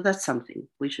 So that's something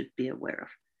we should be aware of.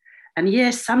 And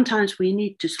yes, sometimes we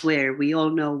need to swear. We all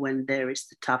know when there is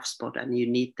the tough spot and you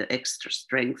need the extra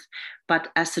strength.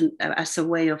 But as a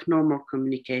way of normal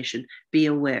communication, be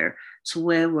aware.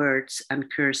 Swear words and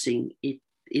cursing,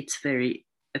 it's very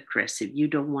aggressive. You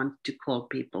don't want to call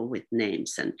people with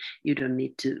names, and you don't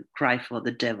need to cry for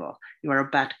the devil. You are a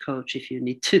bad coach if you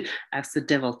need to ask the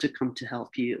devil to come to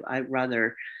help you. I'd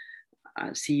rather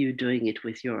see you doing it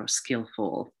with your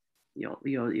skillful,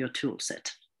 your tool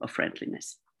set of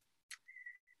friendliness.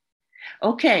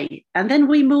 Okay, and then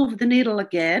we move the needle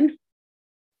again.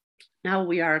 Now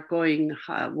we are going,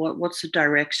 what's the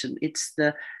direction? It's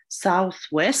the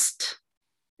southwest.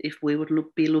 If we would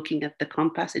be looking at the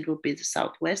compass, it would be the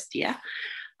southwest, yeah.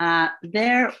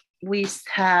 There we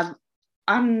have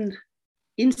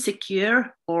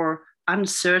insecure or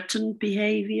uncertain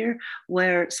behavior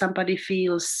where somebody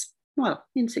feels, well,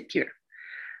 insecure.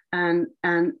 And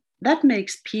that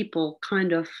makes people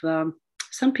kind of,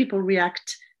 some people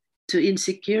react to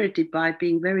insecurity by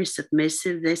being very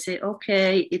submissive. They say,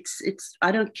 okay, it's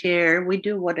I don't care, we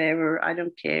do whatever, I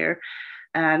don't care.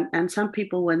 And some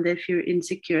people, when they feel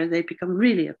insecure, they become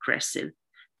really aggressive.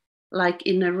 Like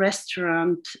in a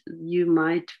restaurant, you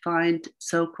might find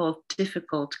so-called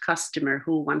difficult customer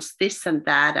who wants this and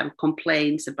that and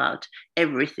complains about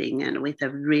everything and with a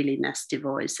really nasty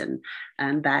voice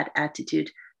and bad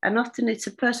attitude. And often it's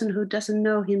a person who doesn't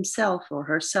know himself or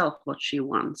herself what she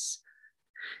wants.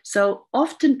 So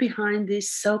often behind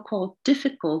these so-called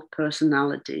difficult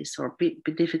personalities or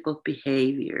difficult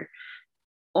behavior,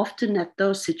 often at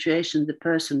those situations,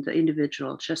 the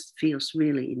individual just feels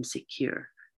really insecure.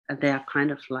 And they are kind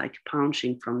of like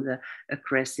pouncing from the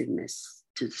aggressiveness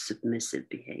to the submissive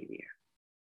behavior.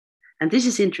 And this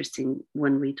is interesting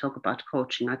when we talk about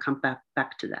coaching. I come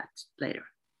back to that later.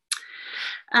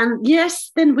 And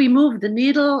yes, then we move the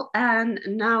needle, and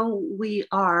now we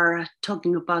are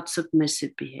talking about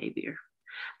submissive behavior.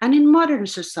 And in modern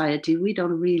society, we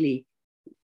don't really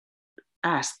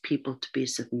ask people to be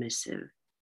submissive.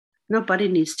 Nobody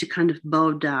needs to kind of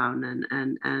bow down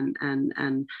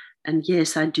and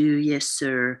yes, I do, yes,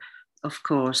 sir, of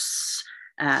course.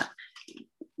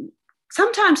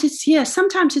 Sometimes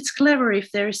it's clever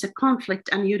if there is a conflict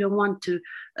and you don't want to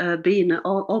be in an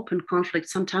open conflict.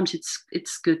 Sometimes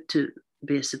it's good to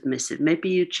be submissive. Maybe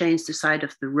you change the side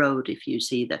of the road if you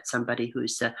see that somebody who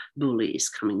is a bully is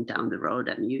coming down the road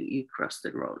and you cross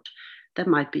the road. That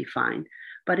might be fine.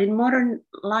 But in modern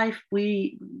life,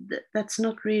 that's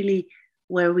not really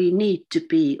where we need to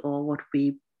be or what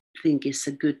we think is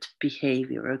a good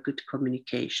behavior, a good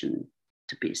communication,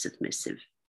 to be submissive,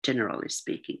 generally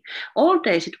speaking. Old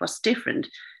days, it was different.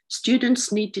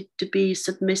 Students needed to be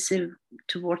submissive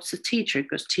towards the teacher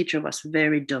because teacher was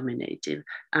very dominative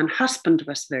and husband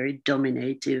was very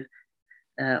dominative,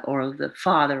 or the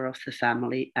father of the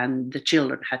family, and the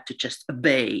children had to just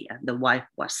obey, and the wife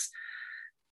was,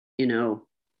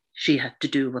 she had to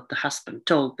do what the husband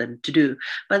told them to do.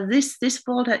 But this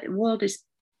world is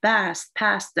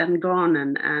past and gone,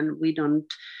 and we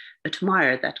don't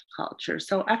admire that culture.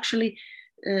 So actually,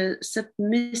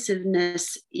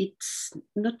 submissiveness, it's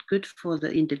not good for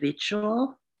the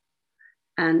individual,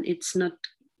 and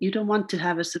you don't want to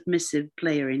have a submissive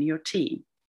player in your team,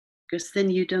 because then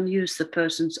you don't use the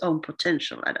person's own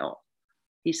potential at all,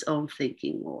 his own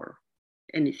thinking or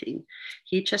anything.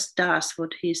 He just does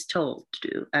what he's told to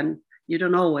do, and you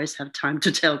don't always have time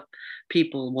to tell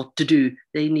people what to do.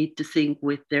 They need to think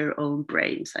with their own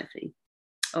brains, I think.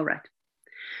 All right.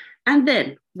 And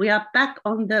then we are back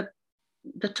on the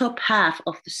top half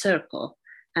of the circle.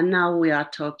 And now we are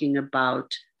talking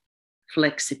about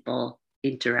flexible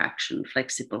interaction,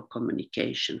 flexible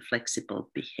communication, flexible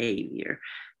behavior.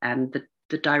 And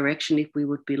the direction, if we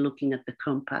would be looking at the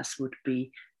compass, would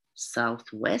be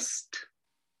southwest.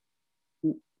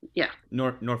 Yeah.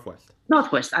 Northwest.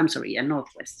 Northwest, I'm sorry, yeah,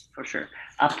 northwest for sure,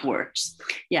 upwards.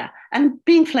 Yeah. And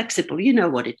being flexible, you know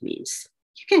what it means.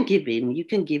 You can give in, you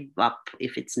can give up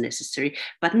if it's necessary,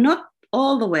 but not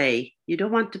all the way. You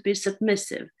don't want to be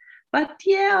submissive. But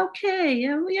yeah, okay,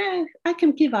 yeah, I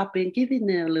can give up and give in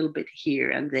a little bit here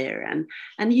and there, and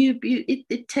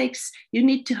it takes, you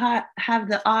need to have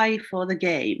the eye for the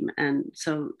game, and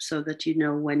so that you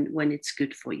know when it's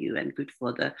good for you and good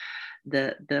for the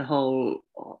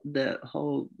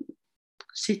whole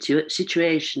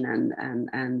situation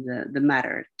and the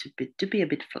matter to be a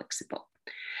bit flexible.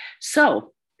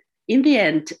 So in the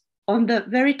end, on the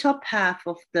very top half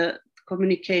of the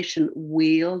communication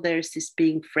wheel, there's this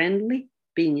being friendly,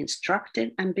 being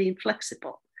instructive, and being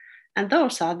flexible. And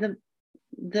those are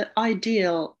the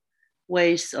ideal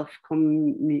ways of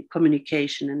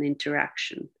communication and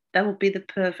interaction. That would be the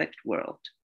perfect world.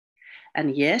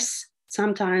 And yes,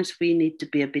 sometimes we need to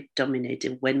be a bit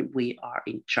dominated when we are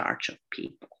in charge of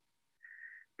people.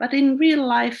 But in real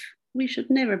life, we should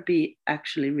never be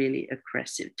actually really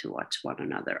aggressive towards one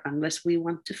another unless we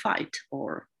want to fight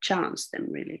or challenge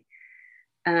them, really.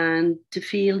 And to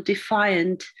feel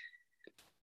defiant,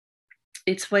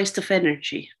 it's waste of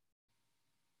energy.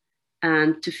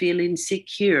 And to feel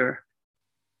insecure,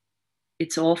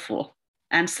 it's awful.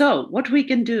 And so what we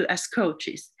can do as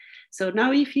coaches, so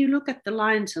now if you look at the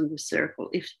lines on the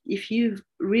circle, if you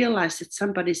realize that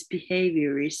somebody's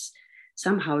behavior is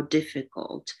somehow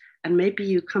difficult, and maybe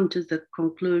you come to the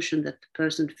conclusion that the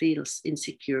person feels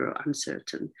insecure or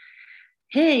uncertain,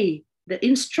 hey, the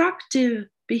instructive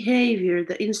behavior,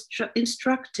 the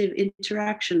instructive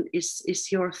interaction is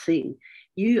your thing.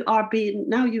 You are being,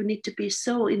 now you need to be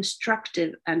so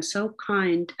instructive and so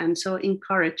kind and so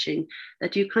encouraging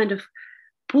that you kind of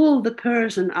pull the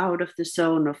person out of the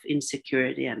zone of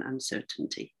insecurity and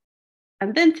uncertainty.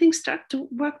 And then things start to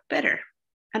work better.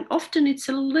 And often it's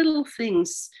a little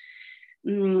things.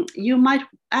 You might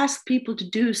ask people to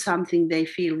do something they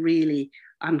feel really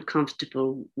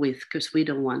uncomfortable with because we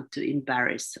don't want to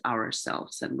embarrass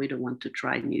ourselves and we don't want to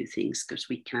try new things because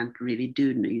we can't really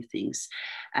do new things.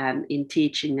 And in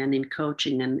teaching and in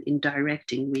coaching and in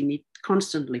directing, we need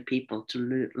constantly people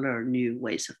to learn new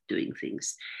ways of doing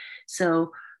things.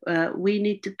 So we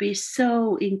need to be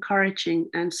so encouraging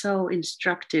and so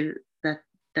instructive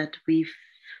that we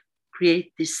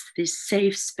create this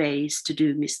safe space to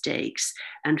do mistakes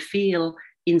and feel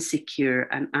insecure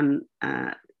and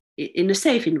in a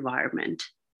safe environment.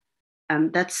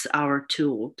 And that's our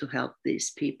tool to help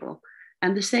these people.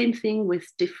 And the same thing with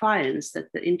defiance,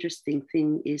 that the interesting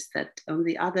thing is that on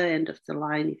the other end of the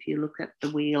line, if you look at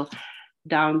the wheel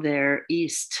down there,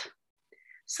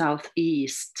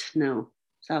 southeast,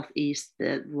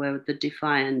 where the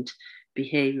defiant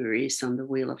behavior is on the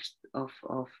wheel of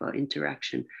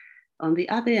interaction. On the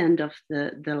other end of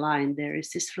the line, there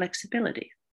is this flexibility.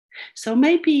 So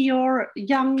maybe your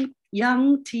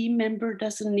young team member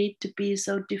doesn't need to be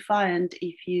so defiant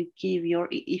if you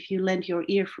lend your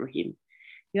ear for him.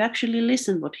 You actually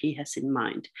listen what he has in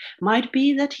mind. Might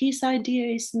be that his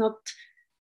idea is not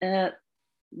the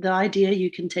idea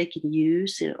you can take in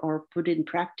use or put in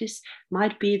practice.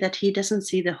 Might be that he doesn't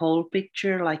see the whole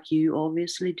picture like you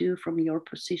obviously do from your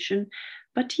position.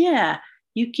 But yeah,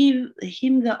 you give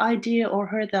him the idea or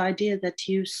her the idea that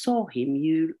you saw him,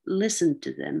 you listened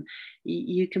to them,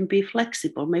 you can be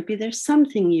flexible. Maybe there's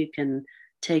something you can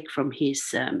take from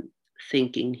his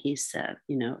thinking, his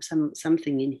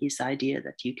something in his idea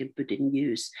that you can put in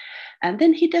use. And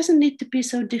then he doesn't need to be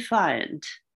so defiant.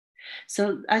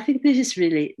 So I think this is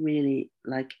really, really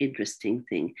like interesting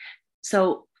thing.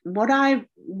 So why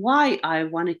I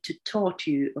wanted to talk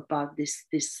to you about this,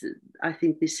 I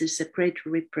think this is a great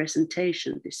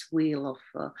representation, this wheel of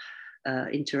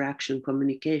interaction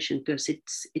communication, because it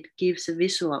gives a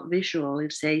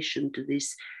visualization to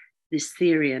this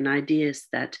theory and ideas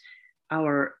that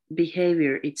our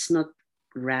behavior, it's not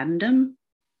random.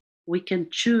 We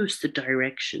can choose the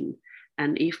direction.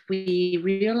 And if we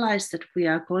realize that we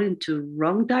are going to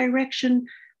wrong direction,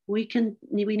 we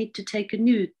need to take a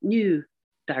new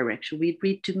direction. We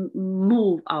need to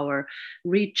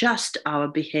readjust our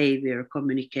behavior,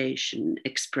 communication,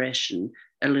 expression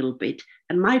a little bit.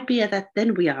 And might be that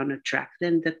then we are on a track,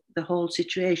 then the whole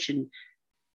situation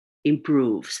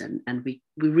improves and we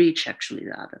reach actually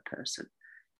the other person.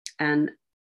 And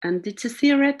And it's a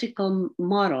theoretical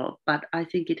model, but I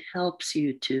think it helps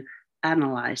you to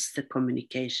analyze the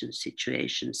communication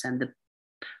situations and the,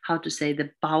 how to say,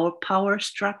 the power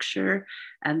structure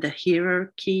and the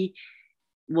hierarchy,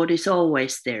 what is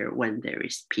always there when there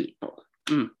is people.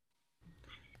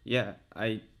 Yeah,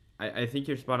 I think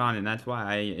you're spot on, and that's why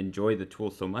I enjoy the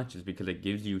tool so much, is because it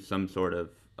gives you some sort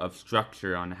of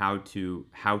structure on how to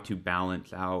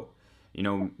balance out. You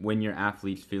know, when your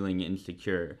athlete's feeling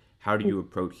insecure, how do you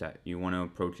approach that? You want to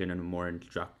approach it in a more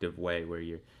instructive way, where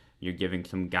you're giving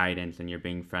some guidance and you're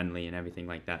being friendly and everything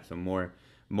like that. So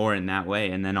more in that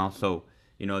way, and then also,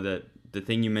 you know, the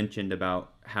thing you mentioned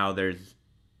about how there's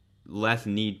less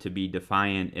need to be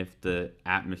defiant if the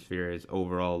atmosphere is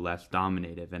overall less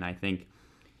dominative. And I think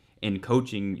in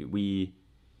coaching, we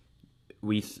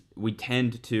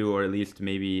tend to, or at least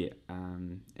maybe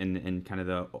in kind of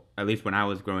the, at least when I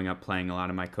was growing up playing, a lot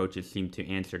of my coaches seemed to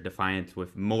answer defiance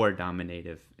with more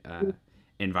dominative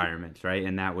environments, right?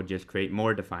 And that would just create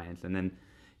more defiance, and then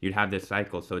you'd have this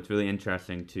cycle. So it's really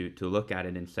interesting to look at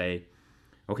it and say,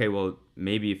 okay, well,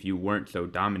 maybe if you weren't so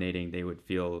dominating, they would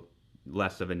feel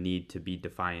less of a need to be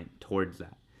defiant towards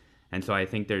that. And so I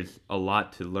think there's a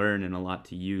lot to learn and a lot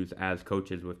to use as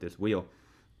coaches with this wheel.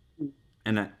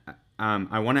 And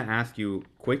I want to ask you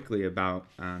quickly about,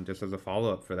 just as a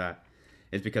follow-up for that,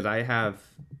 is because I have,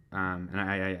 and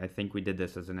I think we did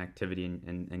this as an activity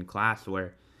in class,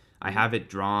 where I have it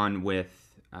drawn with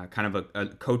kind of a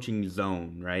coaching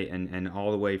zone, right? And all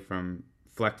the way from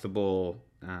flexible,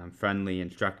 friendly,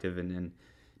 instructive, and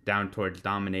down towards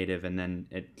dominative, and then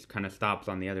it kind of stops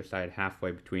on the other side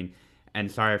halfway between. And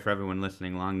sorry for everyone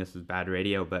listening along, this is bad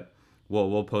radio, but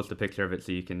we'll post a picture of it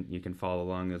so you can follow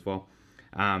along as well.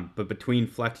 But between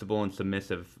flexible and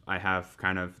submissive, I have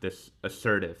kind of this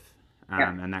assertive,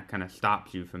 and that kind of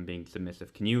stops you from being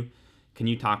submissive. Can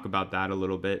you talk about that a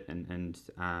little bit, and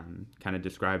kind of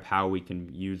describe how we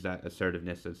can use that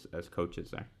assertiveness as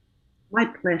coaches there? My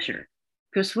pleasure.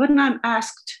 Because when I'm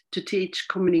asked to teach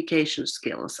communication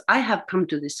skills, I have come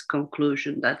to this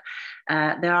conclusion that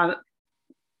there are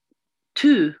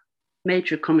two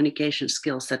major communication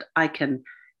skills that I can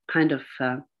kind of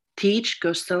teach,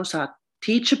 because those are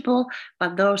teachable,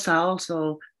 but those are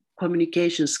also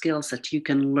communication skills that you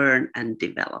can learn and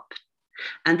develop.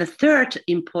 And the third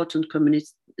important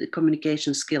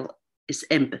communication skill is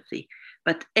empathy.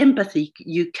 But empathy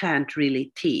you can't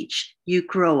really teach. You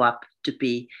grow up to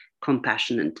be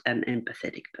compassionate and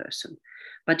empathetic person.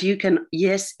 But you can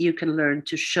learn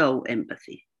to show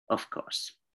empathy, of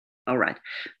course. All right.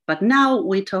 But now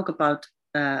we talk about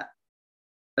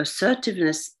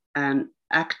assertiveness and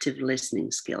active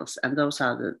listening skills. And those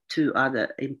are the two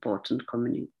other important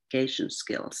communication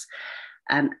skills.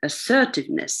 And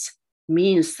assertiveness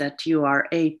means that you are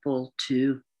able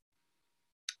to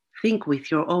think with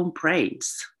your own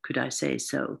brains, could I say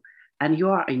so? And you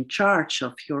are in charge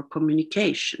of your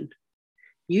communication.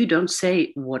 You don't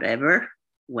say whatever,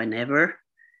 whenever,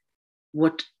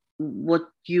 what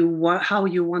you want, how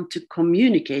you want to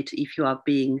communicate. If you are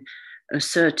being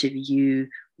assertive, you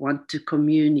want to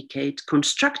communicate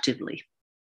constructively.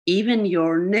 Even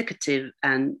your negative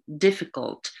and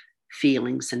difficult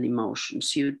feelings and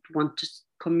emotions, you want to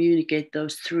communicate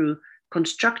those through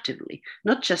constructively,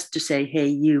 not just to say, hey,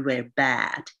 you were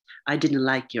bad, I didn't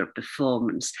like your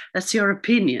performance. That's your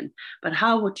opinion. But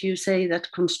how would you say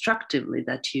that constructively,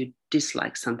 that you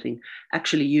dislike something?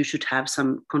 Actually, you should have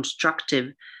some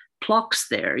constructive blocks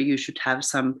there. You should have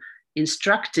some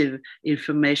instructive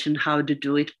information how to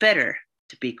do it better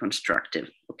to be constructive.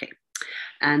 Okay.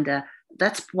 And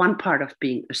that's one part of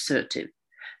being assertive.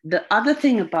 The other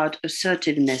thing about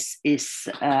assertiveness is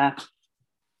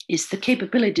the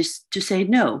capabilities to say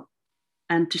no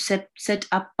and to set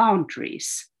up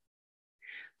boundaries.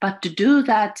 But to do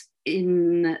that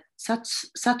in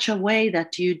such a way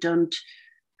that you don't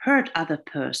hurt other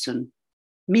person,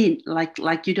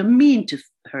 like you don't mean to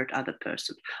hurt other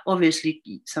person. Obviously,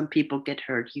 some people get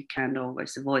hurt. You can't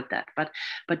always avoid that.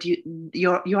 But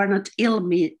you are not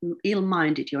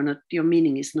ill-minded. Your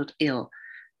meaning is not ill.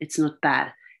 It's not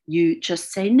bad. You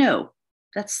just say no.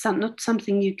 That's not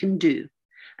something you can do.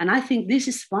 And I think this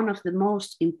is one of the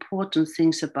most important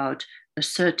things about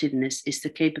assertiveness, is the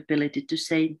capability to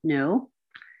say no.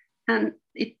 And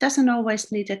it doesn't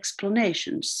always need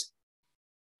explanations.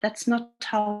 That's not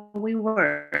how we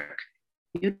work.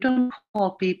 You don't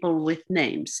call people with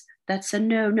names. That's a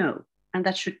no, and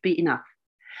that should be enough.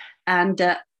 And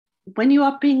when you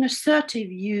are being assertive,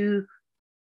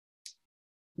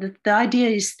 the idea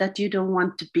is that you don't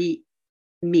want to be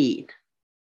mean.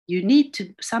 You need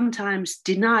to sometimes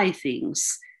deny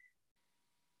things,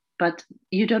 but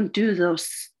you don't do those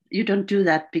you don't do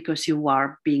that because you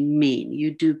are being mean.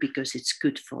 You do because it's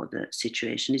good for the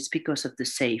situation. It's because of the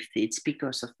safety. It's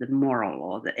because of the moral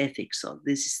or the ethics. Or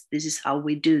this is how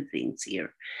we do things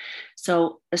here.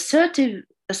 So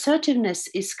assertiveness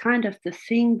is kind of the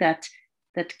thing that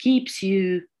keeps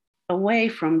you away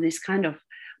from this kind of,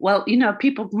 well,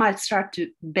 people might start to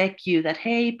beg you that,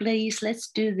 hey, please, let's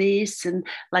do this. And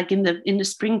like in the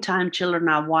springtime, children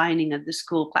are whining at the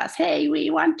school class, hey,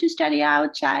 we want to study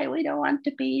outside, we don't want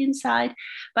to be inside.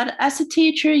 But as a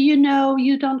teacher, you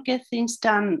don't get things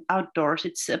done outdoors.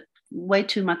 It's way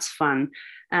too much fun.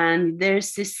 And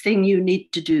there's this thing you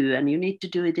need to do, and you need to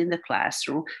do it in the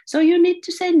classroom. So you need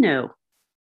to say no.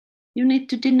 You need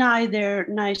to deny their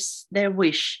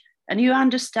wish. And you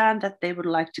understand that they would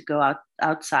like to go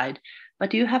outside,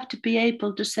 but you have to be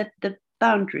able to set the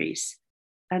boundaries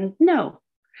and no.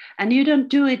 And you don't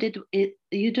do it,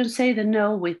 you don't say the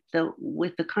no with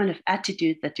the kind of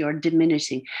attitude that you're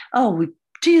diminishing. Oh,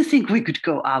 do you think we could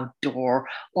go outdoor?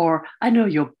 Or I know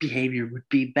your behavior would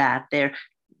be bad there.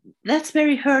 That's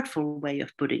very hurtful way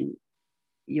of putting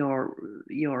your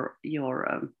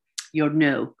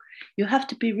no. You have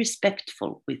to be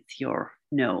respectful with your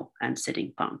no and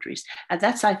setting boundaries. And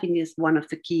that's, I think, is one of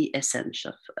the key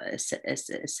essential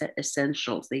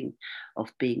thing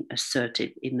of being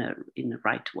assertive in the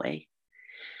right way.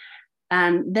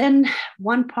 And then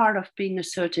one part of being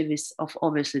assertive is of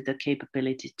obviously the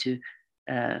capability to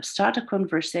start a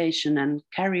conversation and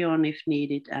carry on if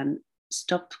needed, and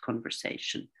stop the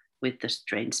conversation with the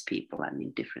strange people and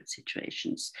in different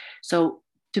situations. So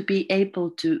to be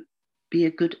able to be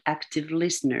a good active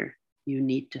listener, you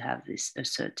need to have this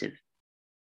assertiveness.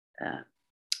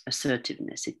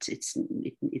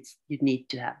 You need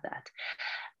to have that.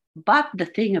 But the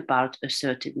thing about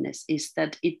assertiveness is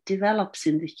that it develops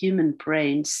in the human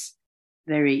brains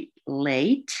very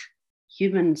late.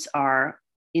 Humans are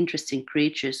interesting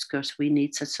creatures because we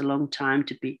need such a long time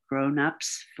to be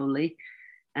grown-ups fully,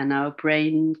 and our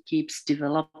brain keeps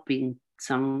developing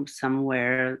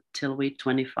somewhere till we're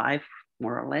 25,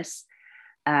 more or less.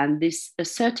 And this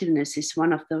assertiveness is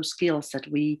one of those skills that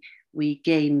we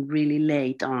gain really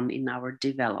late on in our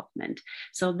development.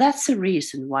 So that's the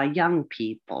reason why young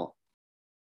people,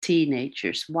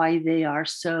 teenagers, why they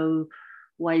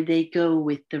go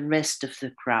with the rest of the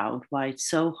crowd, why it's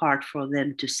so hard for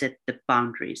them to set the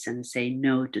boundaries and say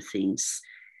no to things,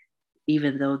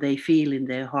 even though they feel in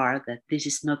their heart that this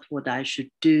is not what I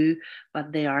should do,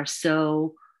 but they are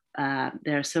so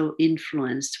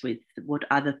influenced with what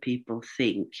other people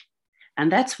think. And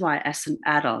that's why as an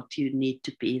adult, you need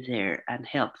to be there and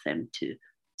help them to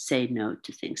say no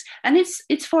to things. And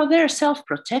it's for their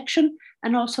self-protection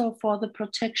and also for the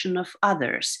protection of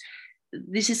others.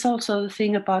 This is also the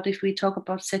thing about, if we talk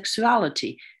about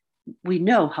sexuality, we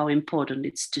know how important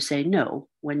it's to say no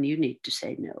when you need to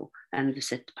say no and to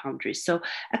set boundaries. So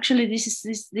actually this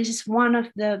is one of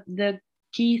the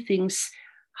key things,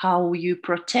 how you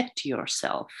protect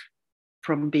yourself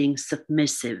from being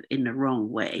submissive in the wrong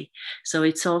way. So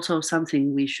it's also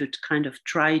something we should kind of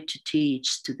try to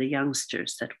teach to the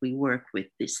youngsters that we work with,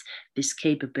 this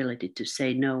capability to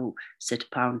say no, set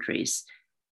boundaries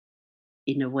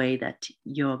in a way that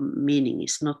your meaning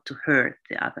is not to hurt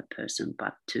the other person,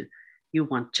 but you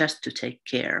want just to take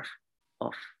care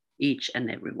of each and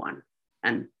every one.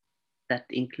 And that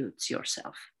includes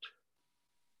yourself.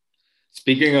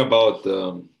 Speaking about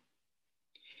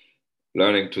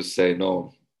learning to say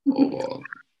no, or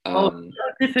so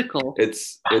difficult.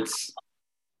 It's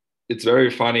very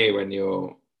funny when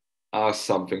you ask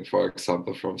something, for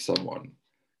example, from someone,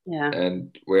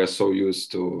 and we're so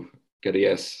used to get a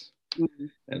yes,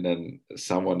 and then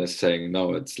someone is saying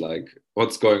no. It's like,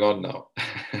 what's going on now?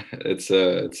 it's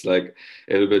like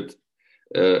a little bit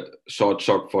short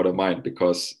shock for the mind,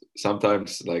 because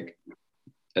sometimes, like,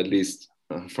 at least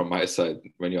from my side,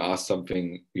 when you ask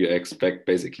something, you expect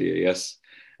basically a yes,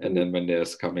 and then when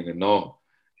there's coming a no,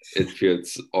 it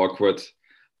feels awkward.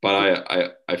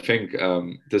 But I think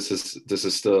this is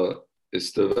still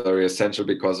very essential,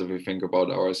 because if we think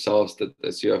about ourselves, that,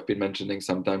 as you have been mentioning,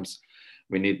 sometimes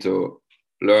we need to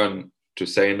learn to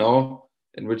say no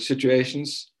in which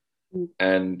situations,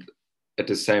 and at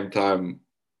the same time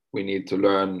we need to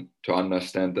learn to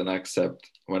understand and accept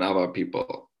when other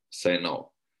people say no.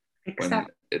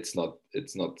 Exactly. When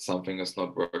it's not something that's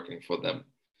not working for them.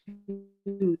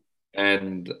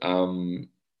 And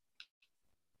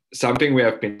something we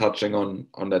have been touching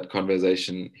on that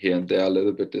conversation here and there a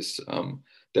little bit is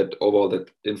that overall,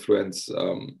 that influence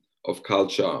of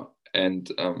culture,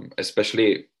 and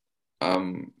especially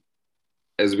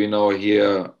as we know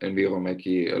here in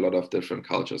Viromäki, a lot of different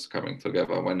cultures coming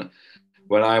together. When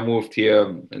when I moved here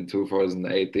in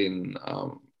 2018,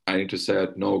 I need to say I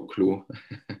had no clue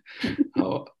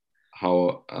how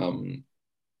how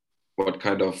what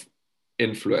kind of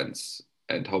influence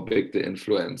and how big the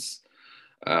influence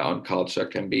on culture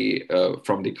can be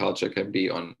from the culture can be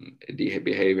on the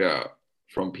behavior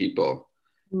from people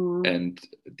and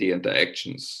the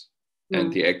interactions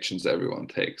and the actions everyone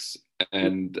takes.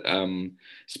 And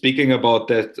speaking about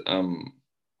that,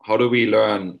 how do we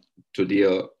learn to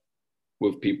deal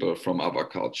with people from other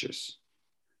cultures?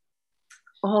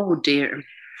 Oh dear.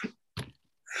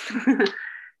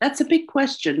 That's a big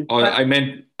question. Oh, I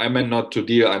meant not to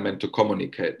deal, I meant to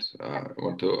communicate. I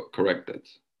want to correct that.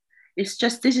 It's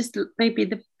just, this is maybe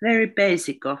the very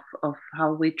basic of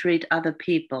how we treat other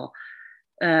people.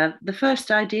 The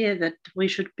first idea that we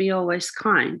should be always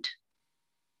kind.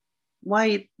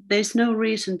 Why? There's no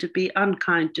reason to be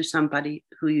unkind to somebody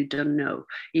who you don't know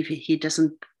if he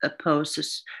doesn't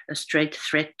pose a straight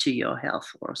threat to your health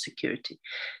or security.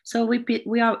 So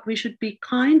we should be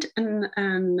kind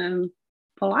and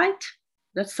polite.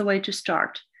 That's the way to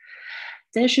start.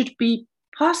 There should be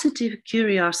positive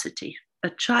curiosity, a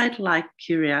childlike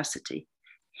curiosity.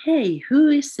 Hey, who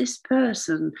is this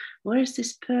person? Where is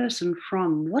this person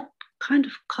from? What kind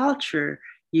of culture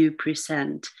you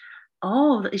present?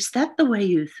 Oh, is that the way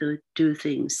you do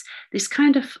things? This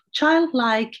kind of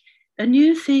childlike, a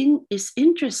new thing is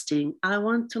interesting. I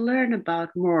want to learn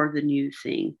about more the new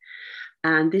thing.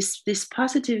 And this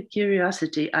positive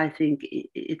curiosity, I think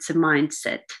it's a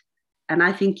mindset. And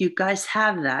I think you guys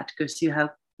have that because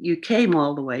you came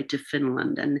all the way to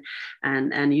Finland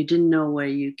and you didn't know where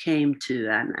you came to,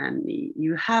 and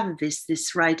you have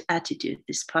this right attitude,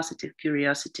 this positive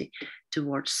curiosity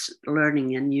towards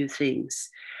learning and new things.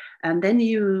 And then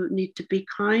you need to be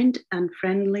kind and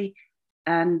friendly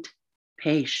and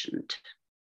patient,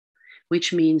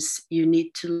 which means you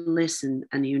need to listen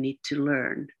and you need to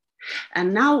learn.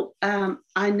 And now I'm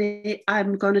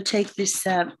going to take this.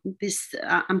 I'm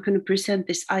going to present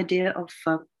this idea of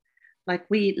like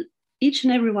each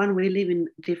and every one, we live in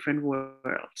different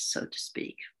worlds, so to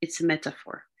speak. It's a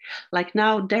metaphor. Like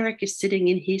now, Derek is sitting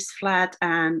in his flat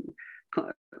and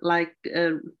like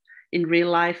in real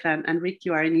life, and Rick,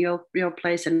 you are in your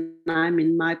place, and I'm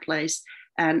in my place.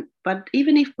 But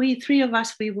even if we three of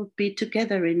us, we would be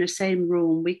together in the same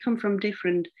room, we come from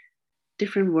different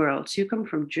worlds. You come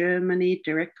from Germany,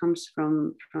 Derek comes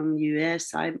from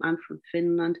US, I'm from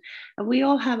Finland, and we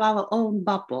all have our own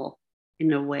bubble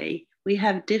in a way. We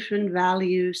have different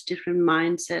values, different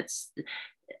mindsets.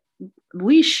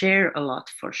 We share a lot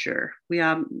for sure. We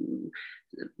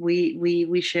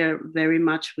share very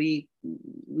much. We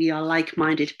are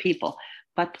like-minded people,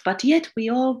 but yet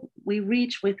we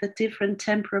reach with a different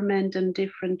temperament and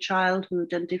different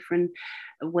childhood and different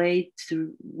we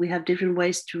have different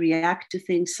ways to react to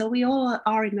things. So we all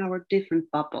are in our different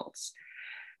bubbles,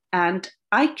 and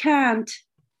I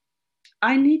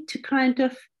need to kind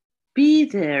of be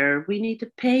there. We need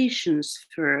the patience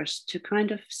first to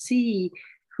kind of see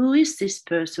who is this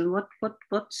person,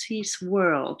 what's his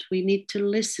world. We need to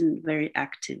listen very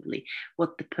actively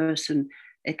what the person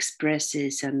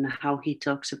expresses and how he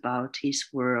talks about his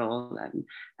world,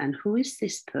 and who is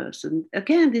this person.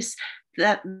 Again, this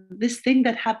thing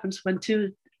that happens when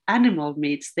two animal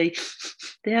meets, they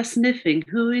are sniffing.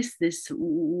 Who is this?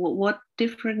 What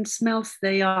different smells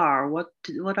they are? What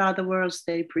are the worlds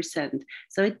they present?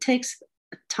 So it takes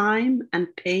time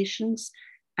and patience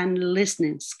and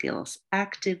listening skills,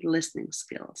 active listening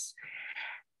skills.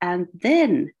 And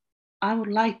then I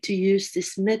would like to use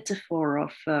this metaphor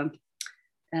of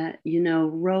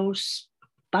rose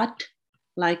bud,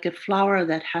 like a flower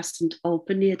that hasn't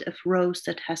opened yet, a rose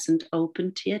that hasn't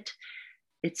opened yet.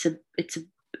 It's a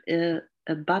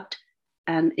bud,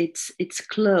 and it's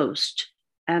closed,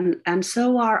 and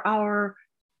so are our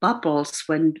bubbles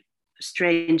when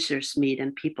strangers meet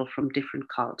and people from different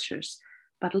cultures.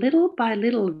 But little by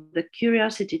little, the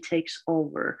curiosity takes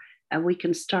over, and we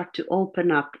can start to open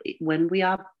up when we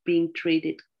are being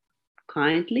treated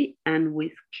kindly and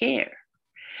with care.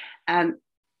 And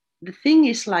the thing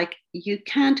is, like, you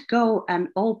can't go and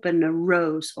open a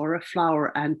rose or a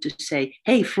flower and to say,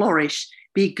 hey, flourish,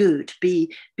 be good,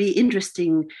 be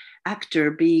interesting actor,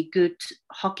 be good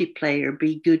hockey player,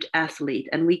 be good athlete.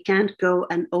 And we can't go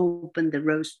and open the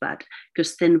rosebud,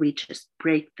 because then we just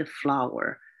break the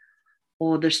flower,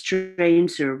 or the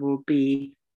stranger will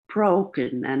be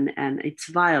broken, and it's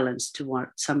violence toward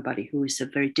somebody who is a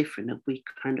very different, and we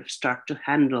kind of start to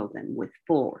handle them with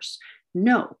force.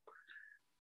 No.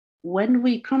 When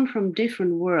we come from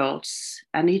different worlds,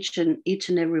 and each and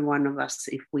every one of us,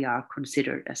 if we are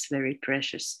considered as very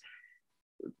precious,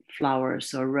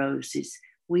 flowers or roses.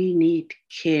 We need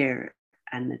care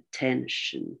and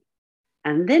attention.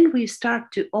 And then we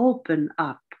start to open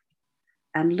up,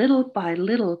 and little by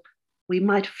little, we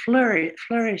might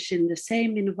flourish in the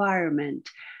same environment.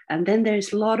 And then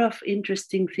there's a lot of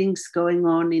interesting things going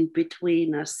on in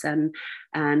between us,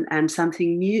 and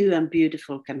something new and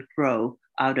beautiful can grow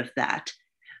out of that.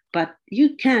 But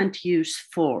you can't use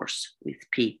force with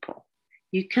people.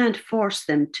 You can't force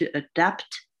them to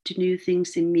adapt to new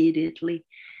things immediately.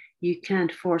 You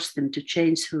can't force them to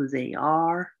change who they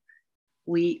are.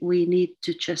 We need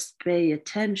to just pay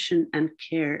attention and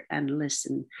care and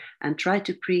listen, and try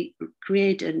to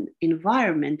create an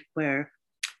environment where,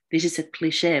 this is a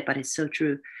cliche, but it's so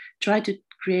true, try to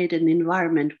create an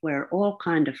environment where all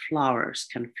kind of flowers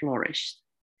can flourish.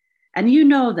 And you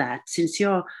know that since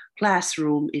your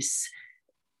classroom is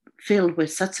filled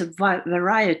with such a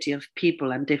variety of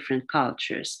people and different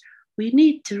cultures, we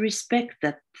need to respect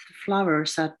that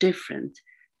flowers are different.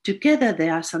 Together they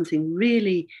are something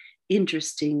really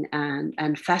interesting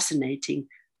and fascinating,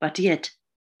 but yet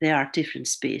they are different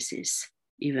species,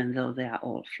 even though they are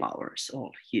all flowers,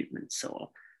 all humans,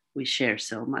 all we share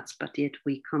so much, but yet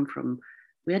we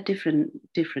are different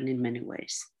in many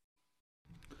ways.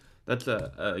 That's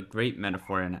a great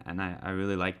metaphor, and I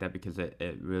really like that, because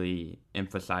it really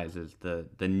emphasizes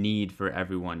the need for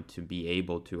everyone to be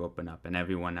able to open up, and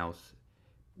everyone else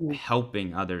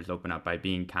helping others open up by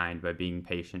being kind, by being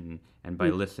patient, and by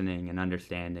listening and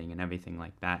understanding and everything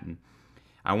like that. And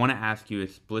I want to ask you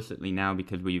explicitly now,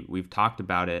 because we've talked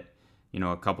about it,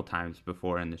 a couple times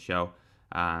before in the show,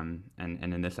 and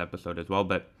in this episode as well,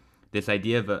 but this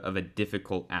idea of a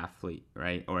difficult athlete,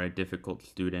 right, or a difficult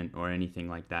student or anything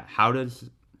like that. How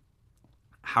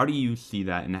do you see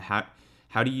that, and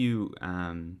how do you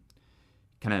kind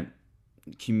of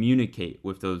communicate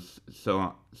with those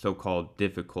so-called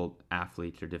difficult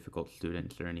athletes or difficult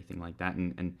students or anything like that?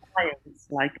 And clients,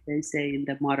 like they say in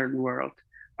the modern world,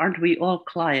 aren't we all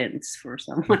clients for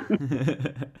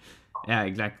someone? Yeah,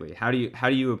 exactly. How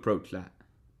do you approach that?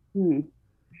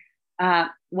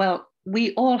 Well,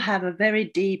 we all have a very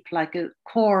deep, like a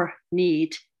core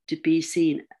need to be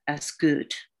seen as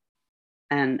good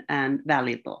and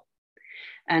valuable.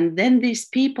 And then these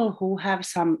people who have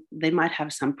they might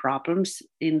have some problems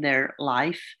in their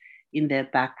life, in their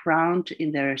background,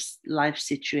 in their life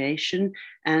situation.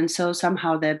 And so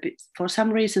somehow for some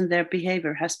reason, their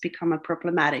behavior has become a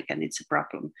problematic, and it's a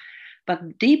problem.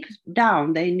 But deep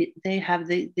down, they have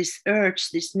this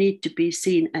urge, this need to be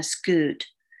seen as good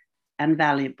and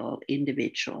valuable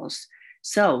individuals.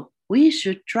 So we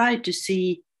should try to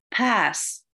see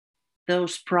past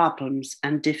those problems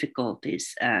and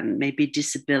difficulties and maybe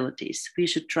disabilities. We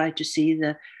should try to see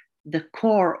the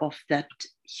core of that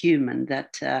human,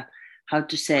 that, how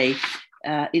to say,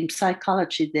 in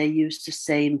psychology, they use the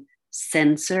same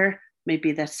sensor.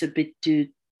 Maybe that's a bit too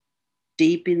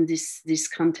deep in this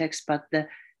context, but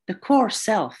the core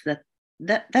self,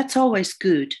 that's always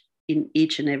good in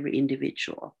each and every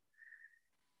individual.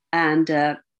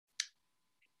 And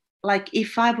like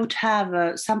if I would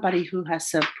have somebody who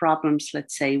has problems,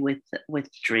 let's say with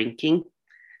drinking,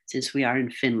 since we are in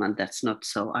Finland, that's not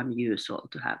so unusual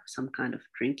to have some kind of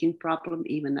drinking problem,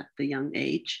 even at the young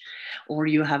age. Or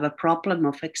you have a problem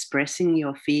of expressing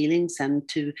your feelings, and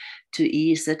to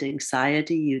ease that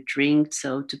anxiety, you drink,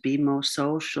 so to be more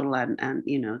social, and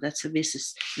that's a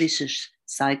vicious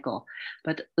cycle.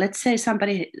 But let's say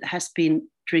somebody has been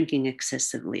drinking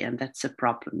excessively, and that's a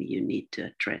problem you need to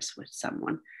address with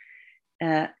someone.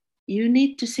 You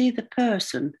need to see the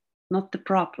person, not the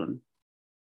problem.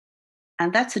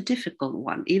 And that's a difficult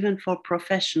one, even for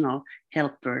professional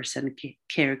helpers and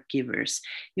caregivers.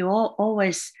 You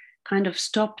always kind of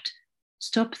stop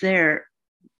there.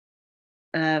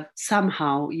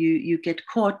 Somehow you get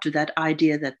caught to that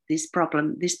idea that this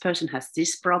person has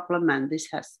this problem, and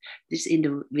this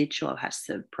individual has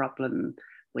a problem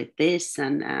with this,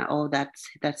 and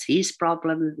that's his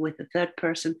problem with the third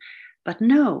person. But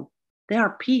no, they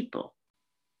are people.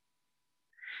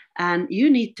 And you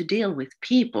need to deal with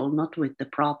people, not with the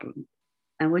problem.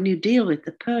 And when you deal with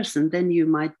the person, then you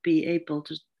might be able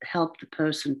to help the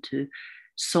person to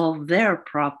solve their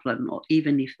problem, or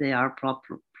even if they are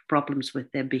problems with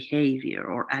their behavior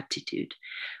or attitude.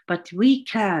 But we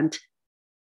can't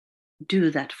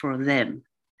do that for them.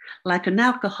 Like an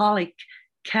alcoholic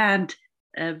can't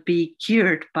be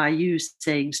cured by you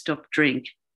saying stop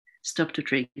to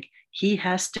drink. He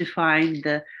has to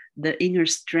find the inner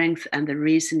strength and the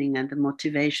reasoning and the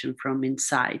motivation from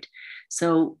inside.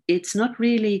 So it's not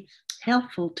really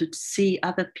helpful to see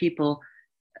other people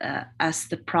as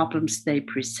the problems they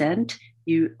present.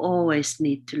 You always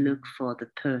need to look for the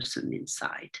person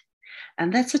inside.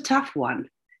 And that's a tough one.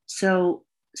 So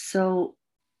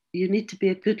you need to be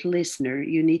a good listener.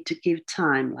 You need to give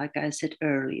time, like I said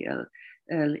earlier,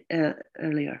 and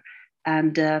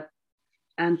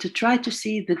and to try to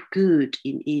see the good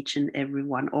in each and every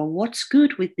one, or what's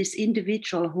good with this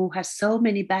individual who has so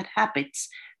many bad habits,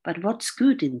 but what's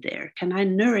good in there? Can I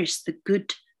nourish the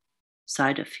good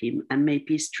side of him and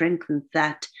maybe strengthen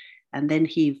that? And then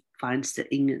he finds the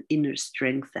inner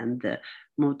strength and the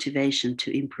motivation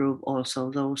to improve also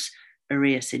those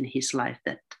areas in his life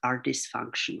that are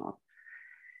dysfunctional.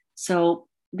 So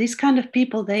these kind of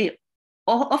people, they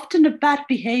often, a bad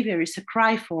behavior is a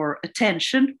cry for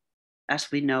attention,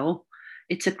 as we know.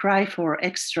 It's a cry for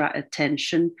extra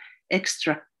attention,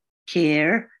 extra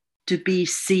care, to be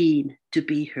seen, to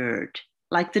be heard,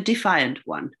 like the defiant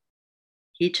one.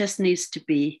 He just needs to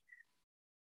be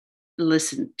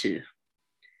listened to.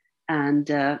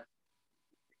 And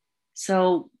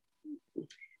so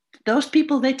those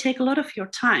people, they take a lot of your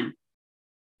time.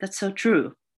 That's so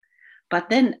true. But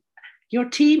then your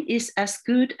team is as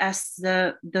good as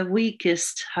the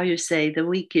weakest, how you say, the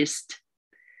weakest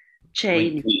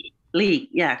chain link.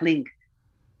 Link.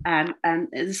 And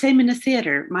the same in the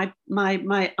theater. My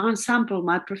ensemble,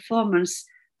 my performance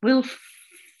will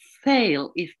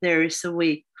fail if there is a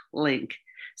weak link.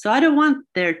 So I don't want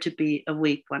there to be a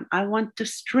weak one. I want to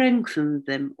strengthen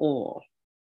them all.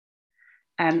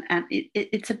 And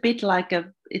it's a bit like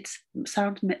it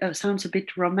sounds a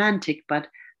bit romantic, but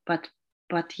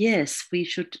yes, we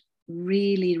should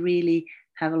really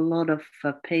have a lot of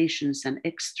patience and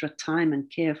extra time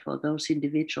and care for those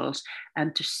individuals,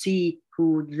 and to see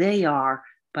who they are,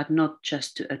 but not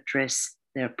just to address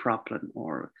their problem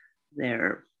or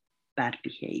their bad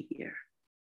behavior,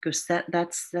 because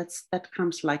that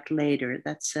comes like later.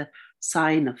 That's a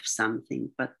sign of something.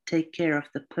 But take care of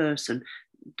the person.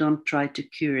 Don't try to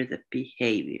cure the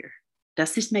behavior.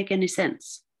 Does this make any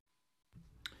sense?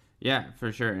 Yeah,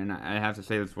 for sure. And I have to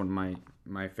say that's one of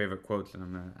my favorite quotes, and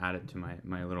I'm gonna add it to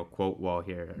my little quote wall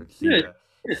here.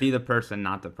 See the person,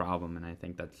 not the problem. And I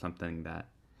think that's something that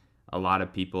a lot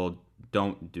of people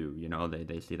don't do. You know,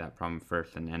 they see that problem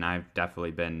first, and I've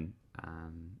definitely been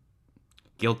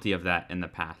guilty of that in the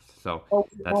past. So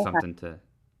that's something to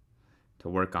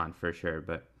work on for sure.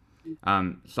 But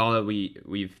Salla,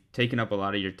 we've taken up a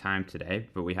lot of your time today,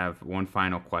 but we have one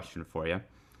final question for you.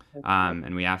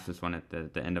 And we ask this one at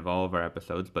the end of all of our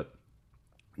episodes, but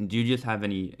do you just have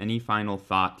any final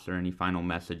thoughts or any final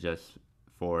messages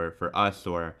for us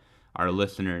or our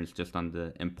listeners just on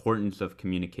the importance of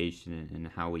communication and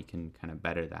how we can kind of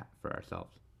better that for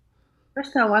ourselves?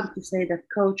 First, I want to say that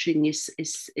coaching is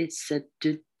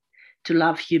to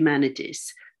love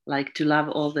humanities, like to love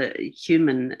all the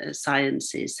human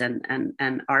sciences and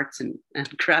arts and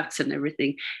crafts and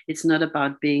everything. It's not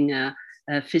about being a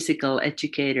physical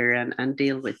educator and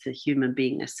deal with the human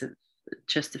being as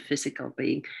just a physical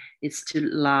being. It's to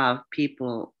love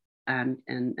people and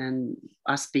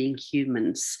us being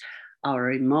humans,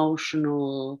 our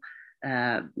emotional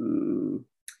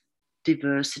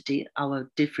diversity, our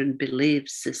different belief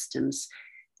systems.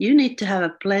 You need to have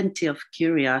a plenty of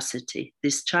curiosity,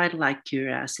 this childlike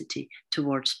curiosity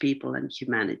towards people and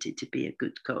humanity, to be a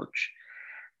good coach.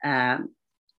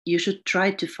 You should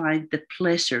try to find the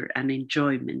pleasure and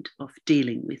enjoyment of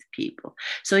dealing with people.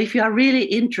 So if you are really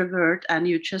introvert and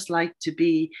you just like to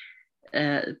be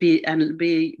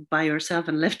by yourself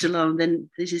and left alone, then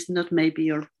this is not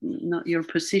your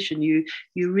position. You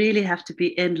really have to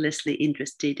be endlessly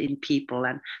interested in people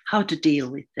and how to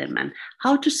deal with them and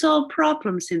how to solve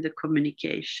problems in the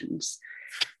communications.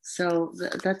 So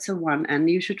that's a one. And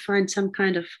you should find some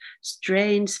kind of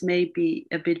strange, maybe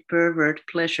a bit pervert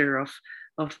pleasure of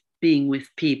being with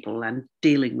people and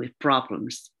dealing with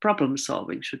problems. Problem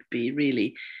solving should be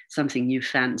really something you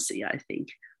fancy, I think.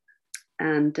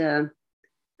 And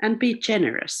be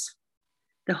generous.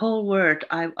 The whole word,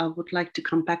 I would like to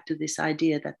come back to this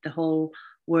idea that the whole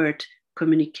word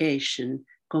communication,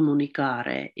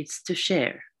 comunicare, it's to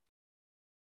share.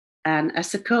 And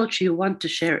as a coach, you want to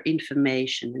share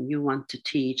information and you want to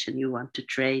teach and you want to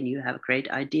train, you have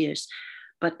great ideas.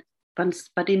 But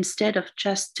instead of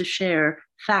just to share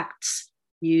facts,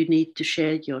 you need to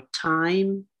share your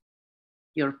time,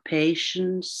 your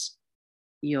patience,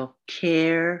 your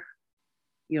care,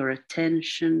 your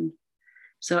attention.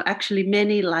 So actually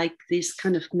many like these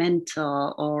kind of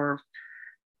mental or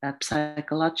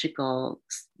psychological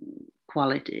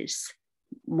qualities,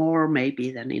 more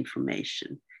maybe than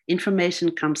information.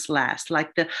 Information comes last,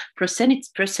 like the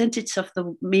percentage of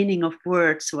the meaning of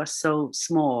words was so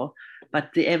small, but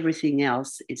everything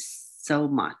else is so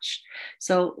much.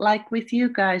 So like with you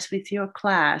guys, with your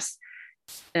class,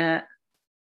 uh,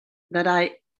 that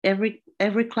I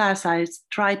every class I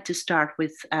tried to start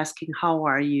with asking how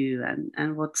are you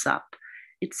and what's up.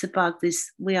 It's about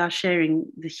this, we are sharing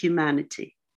the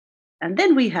humanity, and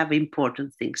then we have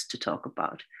important things to talk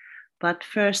about. But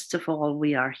first of all,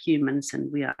 we are humans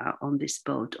and we are on this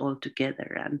boat all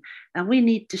together, and we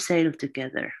need to sail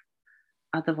together.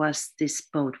 Otherwise, this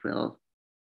boat will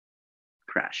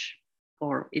crash,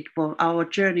 or it will, our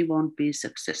journey won't be a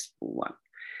successful one.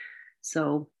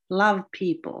 So love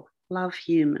people, love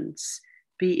humans,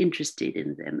 be interested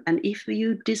in them. And if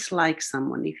you dislike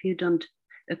someone, if you don't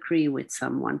agree with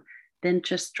someone, then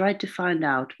just try to find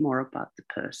out more about the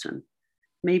person.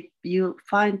 Maybe you'll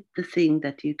find the thing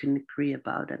that you can agree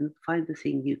about and find the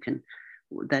thing you can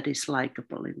that is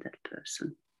likable in that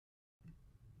person.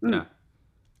 Yeah.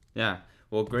 Yeah.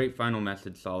 Well, great final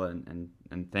message, Salla,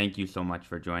 and thank you so much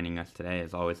for joining us today.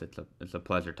 As always, it's a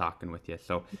pleasure talking with you.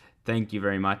 So thank you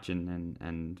very much,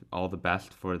 and all the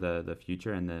best for the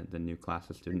future and the new class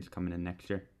of students coming in next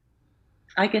year.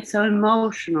 I get so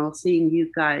emotional seeing you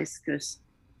guys because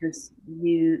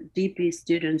you DP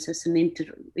students as an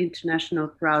international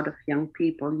crowd of young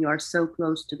people, you are so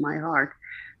close to my heart.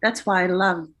 That's why I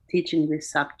love teaching this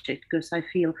subject, because I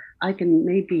feel I can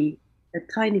maybe a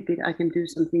tiny bit I can do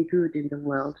something good in the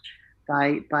world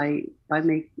by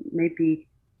maybe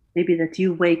that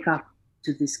you wake up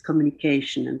to this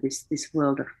communication and this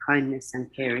world of kindness and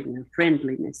caring and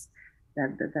friendliness,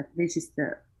 that this is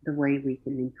the way we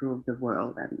can improve the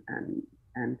world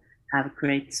and have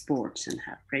great sports and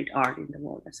have great art in the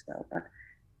world as well.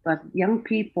 But young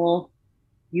people,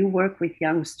 you work with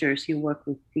youngsters, you work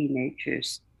with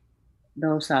teenagers.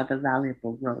 Those are the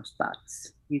valuable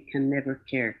rosebuds. You can never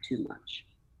care too much.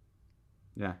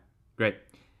 Yeah. Great.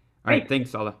 All right. Great. Thanks,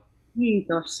 Salla.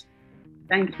 Kiitos.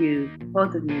 Thank you,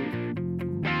 both of you.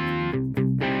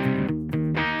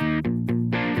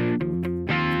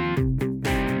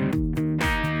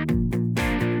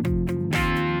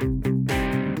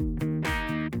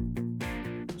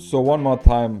 So one more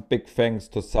time, big thanks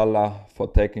to Salla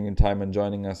for taking the time and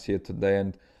joining us here today.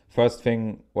 And first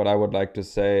thing, what I would like to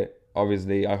say,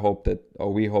 obviously, I hope that,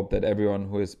 or we hope that everyone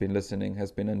who has been listening has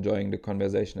been enjoying the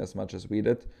conversation as much as we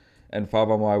did. And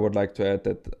furthermore, I would like to add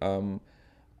that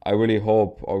I really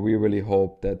hope, or we really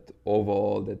hope that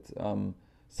overall that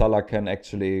Salla can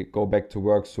actually go back to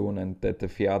work soon and that the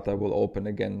theater will open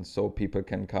again so people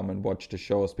can come and watch the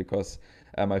shows, because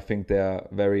I think they're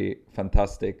very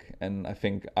fantastic. And I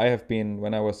think I have been,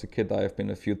 when I was a kid, I have been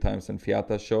a few times in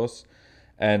theater shows.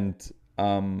 And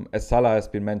as Salla has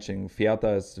been mentioning,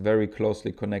 theater is very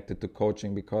closely connected to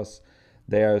coaching, because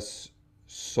there's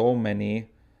so many,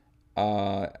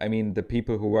 the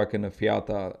people who work in a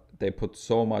theater, they put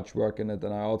so much work in it.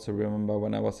 And I also remember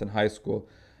when I was in high school,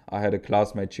 I had a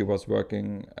classmate, she was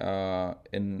working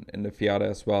in the theater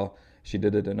as well. She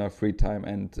did it in her free time,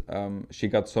 and she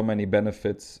got so many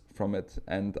benefits from it.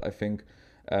 And I think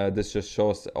this just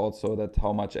shows also that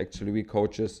how much actually we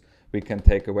coaches, we can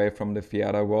take away from the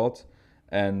theater world.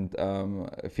 And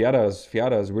theater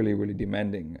is really, really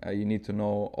demanding. You need to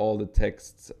know all the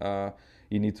texts.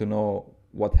 You need to know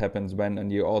what happens when,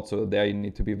 and you also there you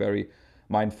need to be very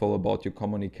mindful about your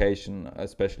communication,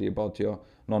 especially about your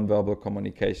nonverbal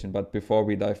communication. But before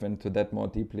we dive into that more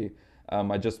deeply,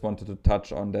 I just wanted to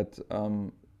touch on that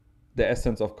the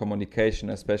essence of communication,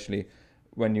 especially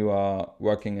when you are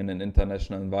working in an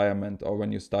international environment or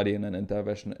when you study in an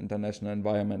international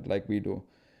environment like we do,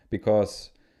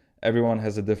 because everyone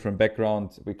has a different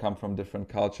background. We come from different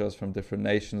cultures, from different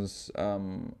nations,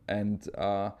 and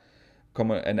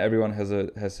everyone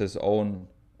has his own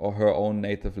or her own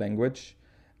native language.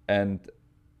 And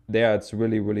there it's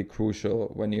really, really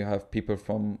crucial when you have people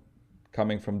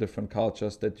coming from different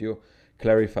cultures that you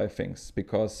clarify things,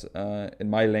 because in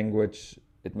my language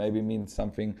it maybe means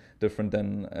something different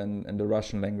than in the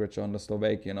Russian language or in the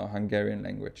Slovakian or Hungarian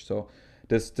language. So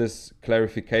this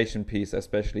clarification piece,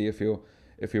 especially if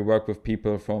you work with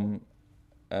people from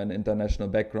an international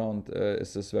background,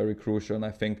 is very crucial. And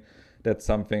I think that's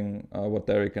something what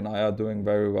Derek and I are doing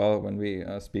very well when we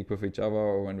speak with each other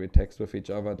or when we text with each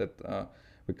other, that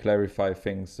we clarify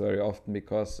things very often,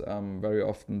 because very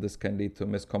often this can lead to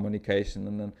miscommunication,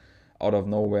 and then out of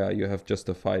nowhere you have just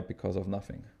a fight because of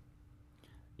nothing.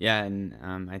 Yeah,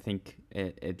 and I think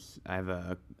it's. I have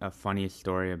a funny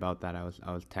story about that. I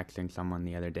was texting someone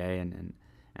the other day,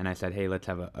 and I said, hey, let's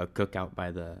have a cookout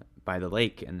by the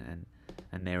lake, and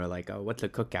they were like, oh, what's a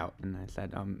cookout? And I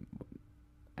said,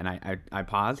 and I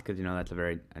paused, because that's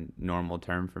a normal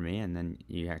term for me, and then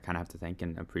you kind of have to think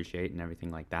and appreciate and everything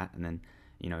like that, and then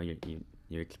you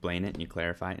you explain it and you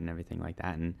clarify it and everything like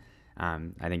that. And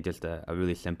I think just a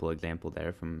really simple example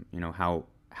there from, you know,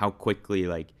 how quickly,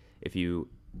 like, if you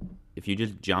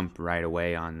just jump right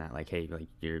away on that, like, hey, like,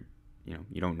 you know,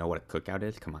 you don't know what a cookout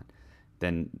is, come on,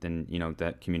 then you know,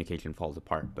 that communication falls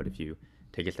apart. But if you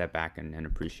take a step back and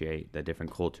appreciate the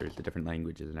different cultures, the different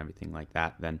languages and everything like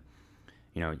that, then,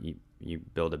 you know, you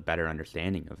build a better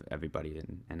understanding of everybody.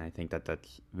 And I think that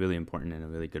that's really important and a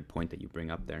really good point that you bring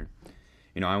up there.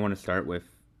 You know, I want to start with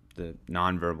the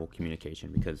nonverbal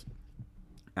communication, because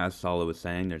as Salla was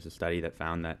saying, there's a study that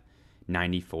found that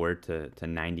 94 to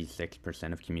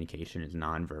 96% of communication is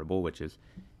nonverbal, which is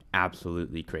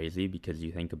absolutely crazy, because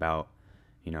you think about,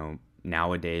 you know,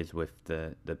 nowadays with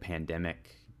the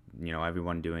pandemic, you know,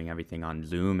 everyone doing everything on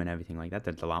Zoom and everything like that,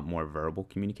 that's a lot more verbal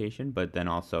communication. But then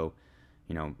also,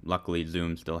 you know, luckily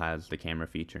Zoom still has the camera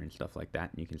feature and stuff like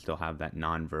that, and you can still have that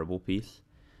nonverbal piece.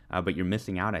 But you're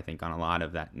missing out, I think, on a lot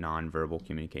of that nonverbal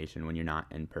communication when you're not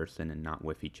in person and not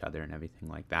with each other and everything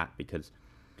like that. Because,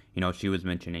 you know, she was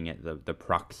mentioning it, the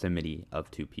proximity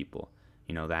of two people,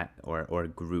 you know, that, or a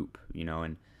group, you know.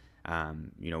 And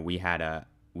you know, we had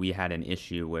an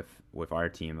issue with our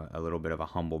team, a little bit of a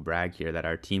humble brag here, that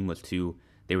our team was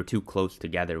they were too close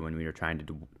together when we were trying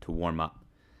to warm up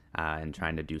and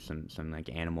trying to do some like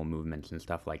animal movements and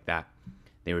stuff like that.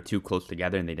 They were too close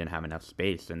together and they didn't have enough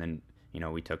space. And then, you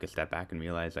know, we took a step back and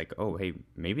realized, like, oh, hey,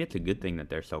 maybe it's a good thing that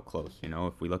they're so close. You know,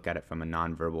 if we look at it from a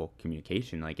nonverbal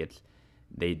communication, like, it's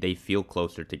they feel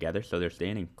closer together, so they're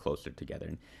standing closer together.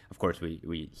 And of course,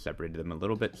 we separated them a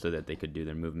little bit so that they could do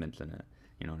their movements in a,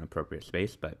 you know, an appropriate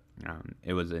space. But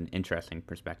it was an interesting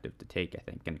perspective to take, I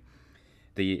think. And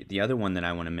the other one that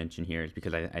I want to mention here is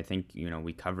because I think, you know,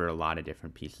 we cover a lot of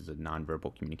different pieces of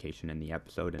nonverbal communication in the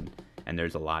episode, and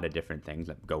there's a lot of different things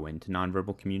that go into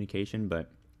nonverbal communication.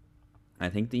 But I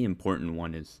think the important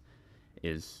one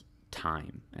is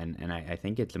time. And I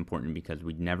think it's important because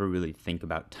we never really think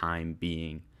about time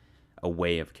being a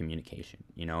way of communication,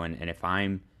 you know. And if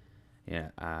I'm,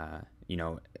 you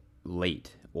know,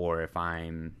 late, or if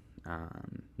I'm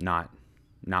not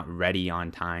ready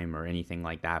on time or anything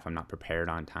like that, if I'm not prepared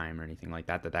on time or anything like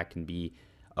that, that can be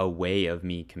a way of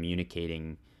me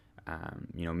communicating.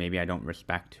 You know, maybe I don't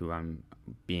respect who I'm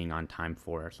being on time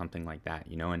for, or something like that,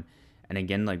 you know. And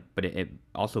again, like, but it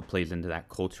also plays into that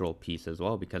cultural piece as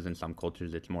well, because in some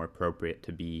cultures it's more appropriate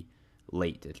to be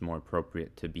late. It's more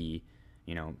appropriate to be,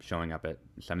 you know, showing up at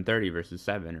 7:30 versus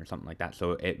 7 or something like that.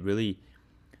 So it really,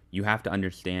 you have to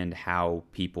understand how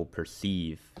people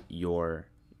perceive your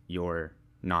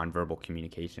nonverbal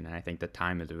communication. And I think that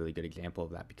time is a really good example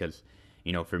of that, because,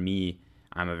 you know, for me,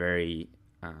 I'm a very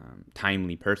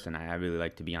timely person. I really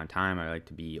like to be on time. I like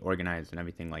to be organized and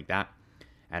everything like that.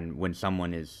 And when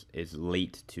someone is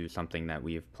late to something that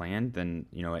we have planned, then,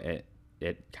 you know, it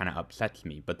kind of upsets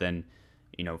me. But then,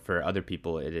 you know, for other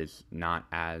people, it is not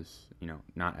as, you know,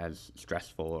 not as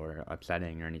stressful or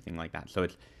upsetting or anything like that. So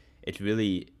it's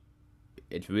really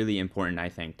important, I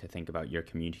think, to think about your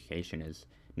communication is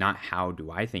not how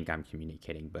do I think I'm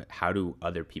communicating, but how do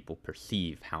other people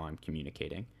perceive how I'm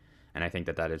communicating. And I think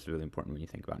that is really important when you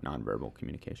think about nonverbal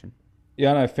communication. Yeah,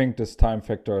 and I think this time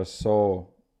factor is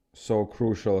so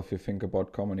crucial if you think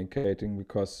about communicating,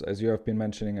 because as you have been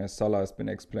mentioning, as Salla has been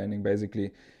explaining,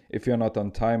 basically, if you're not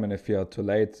on time and if you're too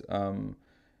late,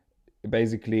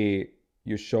 basically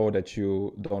you show that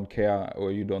you don't care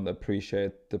or you don't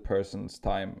appreciate the person's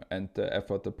time and the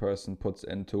effort the person puts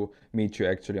in to meet you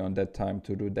actually on that time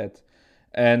to do that.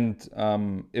 And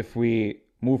if we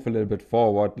move a little bit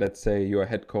forward, let's say you're a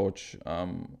head coach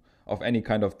of any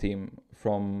kind of team,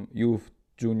 from youth,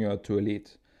 junior to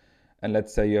elite, and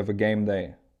let's say you have a game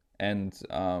day and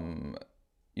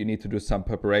you need to do some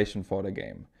preparation for the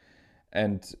game.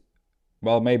 And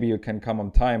well, maybe you can come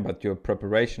on time, but your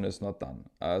preparation is not done.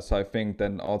 So I think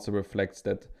then also reflects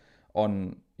that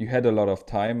on you had a lot of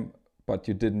time, but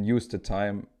you didn't use the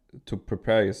time to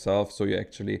prepare yourself. So you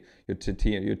actually,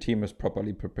 your team is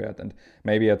properly prepared. And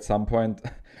maybe at some point,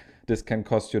 this can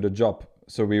cost you the job.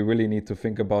 So we really need to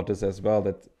think about this as well,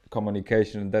 that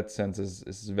communication in that sense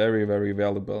is very, very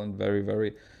valuable and very,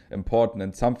 very important.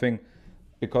 And something,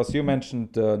 because you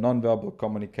mentioned nonverbal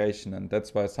communication, and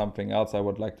that's why something else I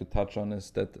would like to touch on is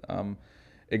that,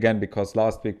 again, because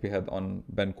last week we had on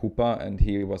Ben Cooper, and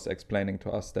he was explaining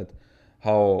to us that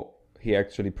how he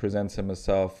actually presents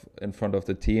himself in front of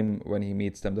the team when he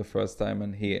meets them the first time,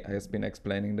 and he has been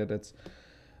explaining that it's,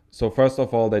 so first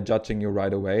of all, they're judging you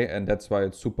right away, and that's why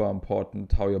it's super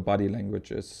important how your body language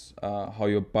is, how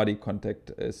your body contact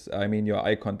is, I mean your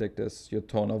eye contact is, your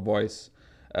tone of voice,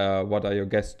 what are your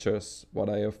gestures, what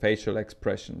are your facial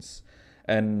expressions.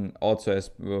 And also,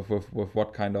 as with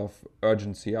what kind of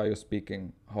urgency are you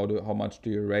speaking? How much do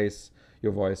you raise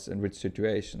your voice in which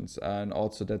situations? And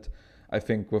also that, I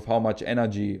think, with how much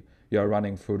energy you are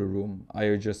running through the room. Are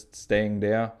you just staying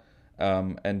there,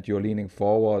 and you're leaning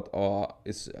forward, or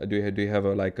do you have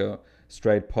a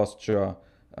straight posture,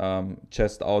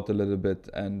 chest out a little bit,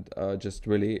 and just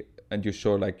really, and you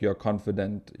show like you're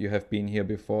confident, you have been here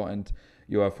before, and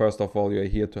you are, first of all, you are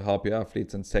here to help your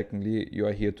athletes, and secondly, you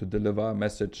are here to deliver a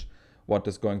message what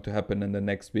is going to happen in the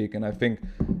next week. And I think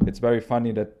it's very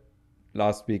funny that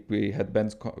last week we had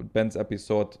Ben's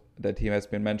episode, that he has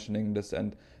been mentioning this,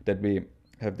 and that we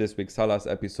have this week Salla's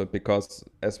episode, because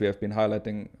as we have been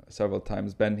highlighting several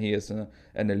times, Ben, he is an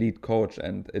elite coach,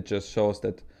 and it just shows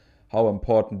that how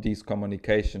important these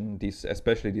communication, these,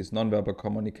 especially these nonverbal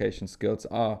communication skills,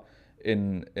 are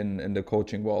in the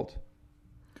coaching world.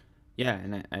 Yeah,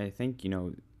 and I think,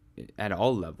 at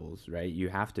all levels, right, you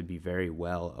have to be very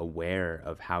well aware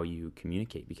of how you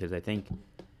communicate, because I think,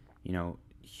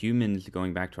 humans,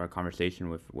 going back to our conversation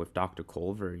with Dr.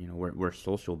 Culver, we're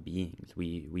social beings.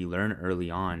 We learn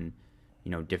early on,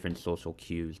 different social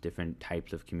cues, different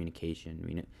types of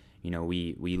communication.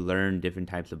 We learn different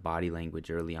types of body language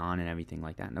early on and everything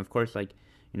like that. And of course, like,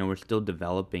 we're still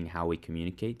developing how we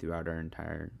communicate throughout our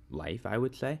entire life, I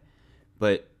would say.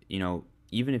 But,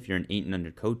 even if you're an 8 and under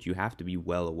coach, you have to be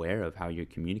well aware of how you're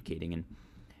communicating,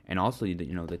 and also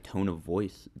the tone of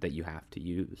voice that you have to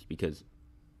use, because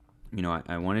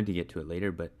I wanted to get to it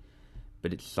later, but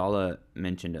Salla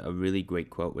mentioned a really great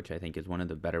quote, which I think is one of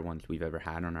the better ones we've ever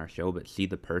had on our show. But see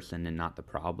the person and not the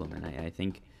problem. And I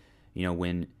think,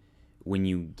 when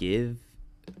you give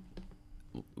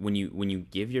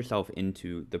yourself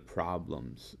into the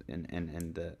problems,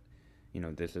 and the,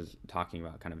 this is talking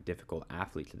about kind of difficult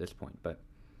athletes at this point, but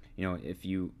if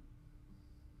you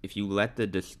let the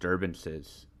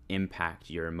disturbances impact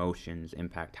your emotions,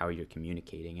 impact how you're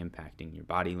communicating, impacting your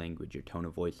body language, your tone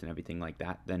of voice, and everything like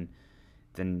that, then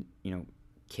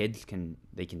kids can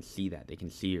see that. They can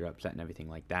see you're upset and everything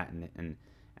like that. And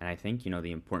I think,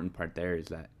 the important part there is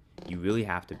that you really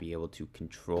have to be able to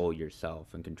control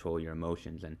yourself and control your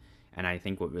emotions. And I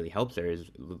think what really helps there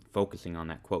is focusing on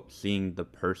that quote, seeing the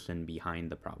person behind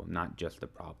the problem, not just the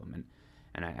problem.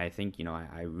 And I think,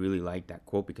 I really like that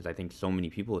quote, because I think so many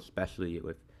people, especially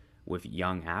with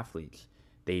young athletes,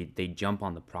 they jump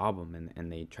on the problem,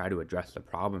 and they try to address the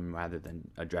problem rather than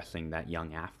addressing that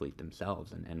young athlete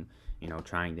themselves, and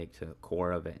trying to get to the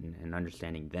core of it, and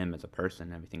understanding them as a person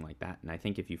and everything like that. And I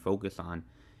think if you focus on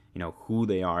who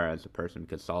they are as a person,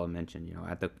 because Salla mentioned,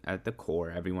 at the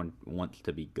core, everyone wants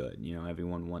to be good.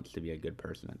 Everyone wants to be a good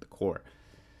person at the core,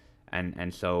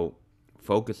 and so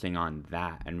focusing on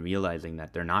that and realizing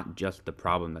that they're not just the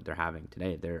problem that they're having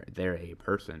today, they're a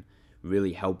person,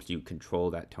 really helps you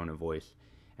control that tone of voice,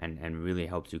 and really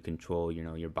helps you control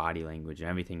your body language and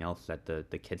everything else that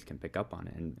the kids can pick up on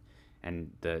it,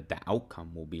 and the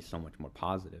outcome will be so much more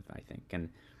positive, I think. And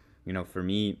for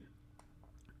me,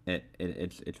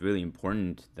 it's really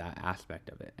important, that aspect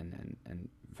of it, and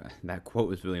that quote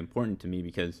was really important to me,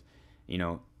 because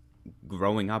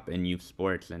growing up in youth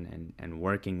sports, and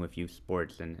working with youth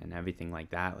sports, and everything like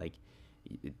that, like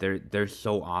there's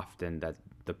so often that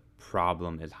the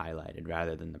problem is highlighted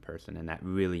rather than the person, and that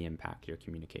really impacts your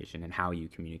communication and how you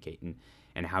communicate,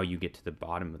 and how you get to the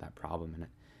bottom of that problem.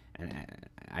 And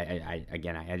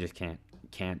I just can't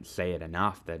say it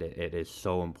enough, that it is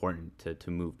so important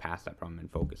to move past that problem and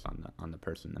focus on the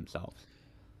person themselves.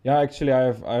 Yeah, actually, I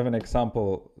have an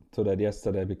example to that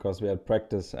yesterday, because we had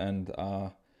practice, and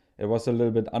it was a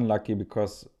little bit unlucky,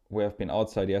 because we have been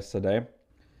outside yesterday.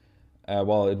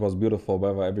 Well, it was beautiful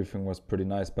weather, everything was pretty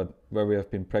nice, but where we have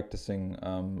been practicing,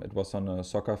 it was on a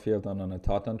soccer field and on a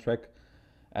tartan track,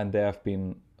 and there have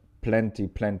been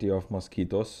plenty of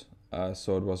mosquitoes.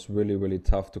 So it was really, really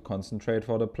tough to concentrate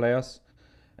for the players.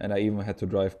 And I even had to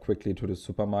drive quickly to the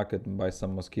supermarket and buy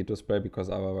some mosquito spray, because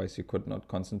otherwise you could not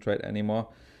concentrate anymore.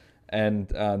 And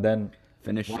then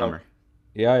Finish summer.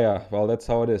 yeah, well, that's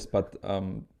how it is, but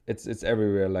it's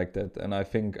everywhere like that. And I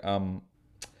think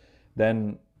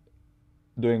then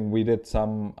we did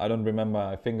some, I don't remember,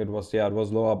 I think it was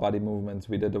lower body movements.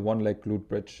 We did a one leg glute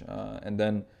bridge, and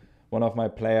then one of my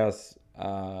players,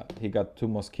 he got 2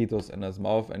 mosquitoes in his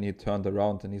mouth, and he turned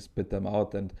around and he spit them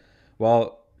out. And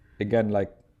well, again,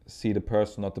 like, see the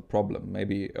person, not the problem.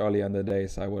 Maybe earlier in the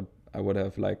days I would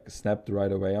have like snapped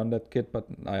right away on that kid, but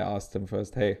I asked him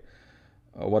first, hey,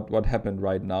 what happened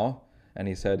right now? And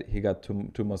he said he got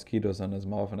two mosquitoes on his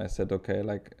mouth. And I said, okay,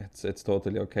 like, it's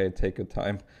totally okay, take your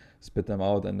time, spit them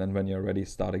out, and then when you're ready,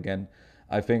 start again.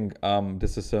 I think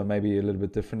this is maybe a little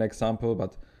bit different example,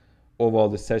 but overall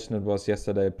the session it was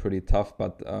yesterday pretty tough,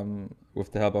 but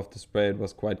with the help of the spray it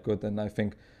was quite good. And I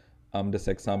think this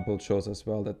example shows as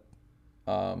well that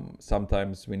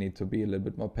sometimes we need to be a little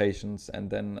bit more patient. And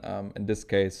then in this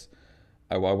case,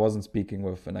 I wasn't speaking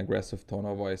with an aggressive tone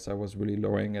of voice. I was really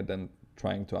lowering it and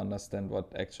trying to understand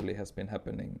what actually has been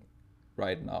happening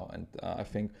right now. And I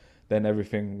think then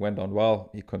everything went on well.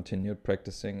 He continued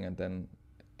practicing, and then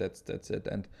that's it.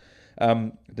 And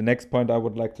the next point I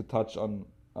would like to touch on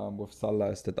with Salla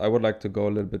is that I would like to go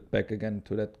a little bit back again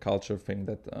to that culture thing,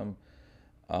 that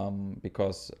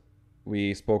because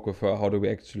we spoke with her, how do we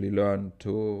actually learn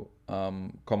to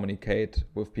communicate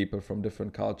with people from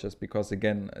different cultures? Because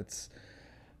again, it's,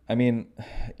 I mean,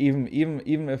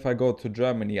 even if I go to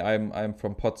Germany, I'm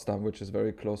from Potsdam, which is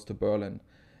very close to Berlin,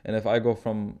 and if I go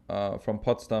from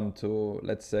Potsdam to,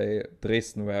 let's say,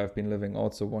 Dresden, where I've been living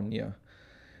also 1 year,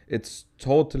 it's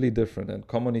totally different, and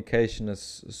communication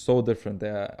is so different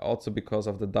there. Also because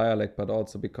of the dialect, but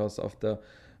also because of the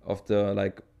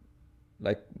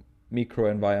like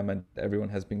micro environment everyone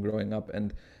has been growing up.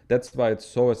 And that's why it's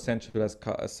so essential, as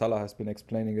Salla has been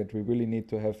explaining, that we really need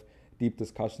to have deep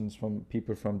discussions from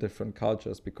people from different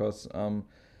cultures, because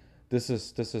this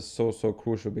is so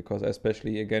crucial. Because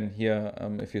especially again here,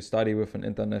 if you study with an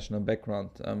international background,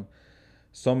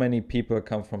 so many people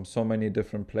come from so many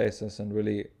different places, and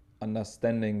really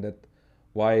understanding that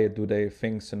why do they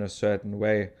think in a certain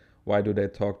way, why do they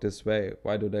talk this way,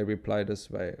 why do they reply this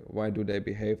way, why do they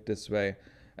behave this way,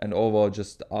 and overall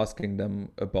just asking them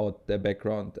about their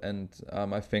background. And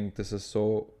I think this is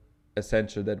so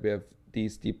essential that we have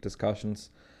these deep discussions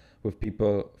with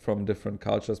people from different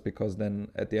cultures, because then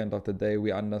at the end of the day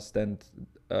we understand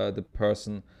the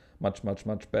person much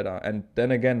better. And then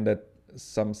again, that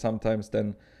sometimes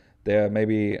then there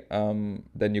maybe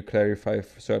then you clarify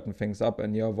certain things up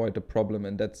and you avoid the problem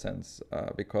in that sense,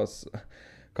 because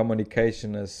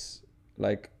communication is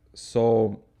like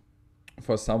so,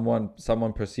 for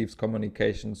someone perceives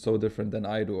communication so different than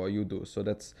I do or you do. So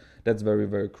that's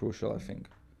very crucial, I think.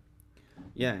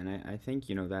 Yeah, and I think,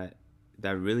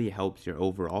 that really helps your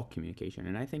overall communication.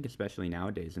 And I think especially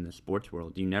nowadays in the sports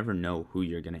world, you never know who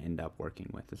you're going to end up working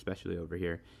with, especially over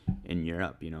here in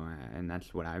Europe, and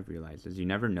that's what I've realized, is you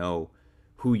never know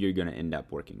who you're going to end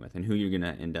up working with and who you're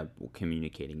going to end up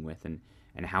communicating with, and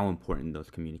how important those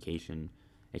communication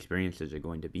experiences are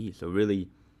going to be. So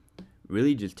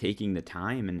really just taking the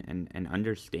time and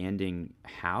understanding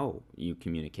how you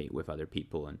communicate with other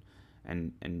people,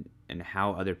 and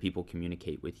how other people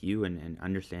communicate with you, and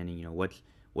understanding,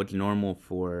 what's normal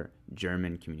for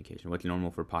German communication, what's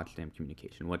normal for Potsdam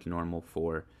communication, what's normal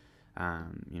for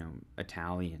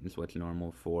Italians, what's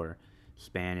normal for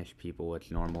Spanish people,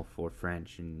 what's normal for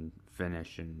French and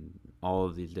Finnish and all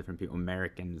of these different people,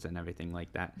 Americans and everything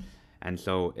like that. And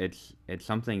so it's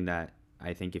something that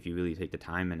I think if you really take the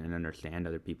time and understand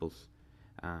other people's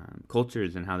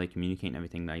cultures and how they communicate and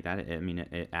everything like that,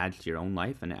 it adds to your own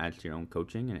life, and it adds to your own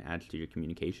coaching, and it adds to your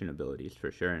communication abilities for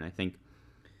sure. And I think,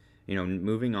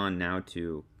 moving on now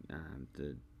to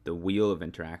the wheel of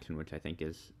interaction, which I think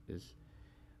is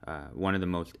one of the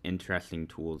most interesting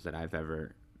tools that I've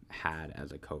ever had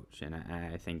as a coach. And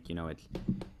I think,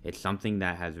 it's something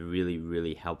that has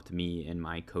really helped me in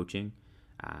my coaching.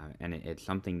 And it's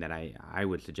something that I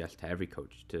would suggest to every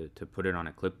coach to put it on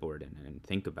a clipboard and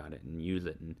think about it and use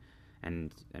it,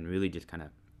 and really just kind of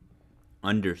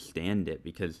understand it.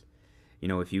 Because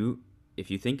if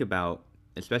you think about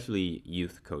especially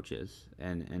youth coaches,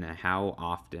 and how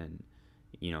often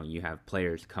you have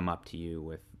players come up to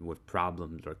you with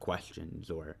problems or questions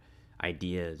or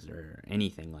ideas or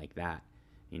anything like that.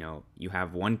 You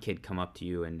have one kid come up to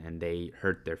you and they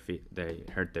hurt their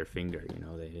finger,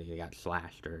 they got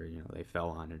slashed, or they fell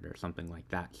on it or something like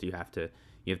that. So you have to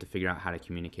figure out how to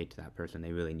communicate to that person.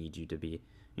 They really need you to be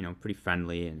pretty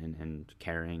friendly and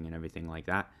caring and everything like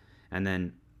that. And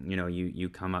then you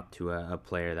come up to a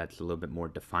player that's a little bit more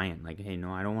defiant, like, hey,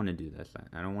 no, I don't want to do this,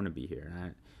 I don't want to be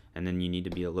here. And then you need to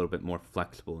be a little bit more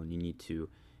flexible, and you need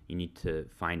to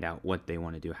find out what they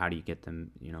want to do. How do you get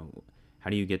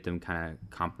them kind of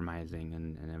compromising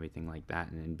and everything like that,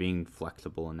 and being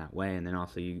flexible in that way. And then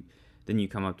also you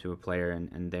come up to a player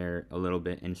and they're a little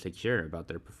bit insecure about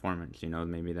their performance.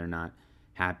 Maybe they're not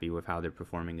happy with how they're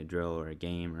performing a drill or a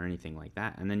game or anything like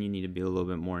that. And then you need to be a little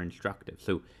bit more instructive.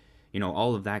 So,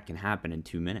 all of that can happen in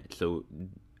 2 minutes. So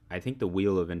I think the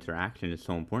wheel of interaction is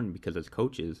so important, because as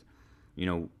coaches,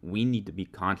 we need to be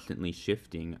constantly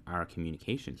shifting our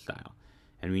communication style.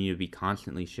 And we need to be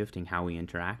constantly shifting how we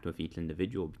interact with each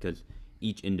individual, because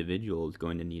each individual is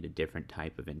going to need a different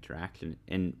type of interaction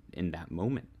in that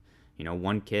moment.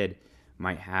 One kid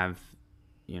might have,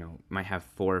 might have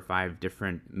 4 or 5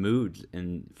 different moods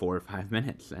in 4 or 5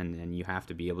 minutes, and you have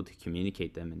to be able to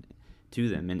communicate them and to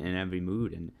them in every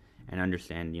mood, and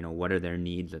understand what are their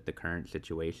needs at the current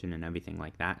situation and everything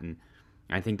like that. And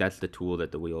I think that's the tool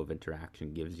that the wheel of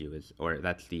interaction gives you, or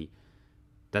that's the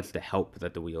help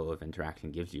that the wheel of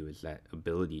interaction gives you, is that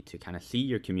ability to kind of see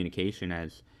your communication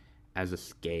as a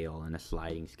scale and a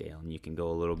sliding scale, and you can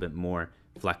go a little bit more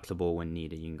flexible when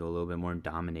needed, you can go a little bit more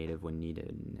dominative when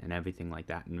needed, and everything like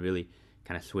that, and really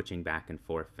kind of switching back and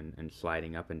forth and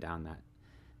sliding up and down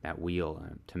that wheel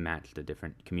to match the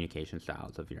different communication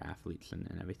styles of your athletes,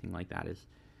 and everything like that is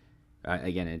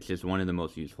again, it's just one of the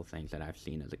most useful things that I've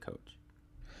seen as a coach.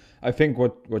 I think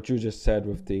what you just said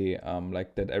with the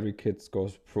like that every kid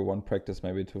goes through one practice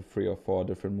maybe to 3 or 4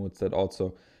 different moods, that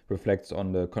also reflects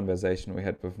on the conversation we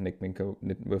had with Nick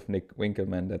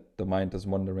Winkelman, that the mind is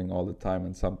wandering all the time,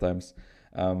 and sometimes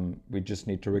we just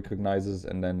need to recognize this,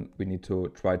 and then we need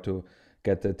to try to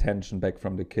get the attention back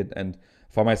from the kid. And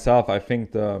for myself, I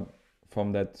think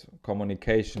from that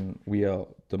communication, we are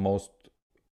the most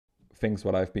things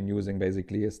what I've been using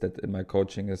basically is that in my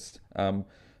coaching is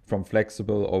from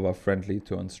flexible over friendly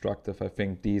to instructive. I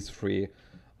think these 3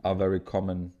 are very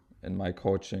common in my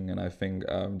coaching, and I think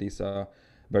these are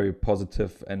very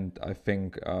positive. And I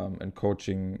think in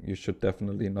coaching you should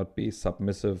definitely not be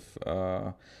submissive.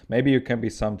 Maybe you can be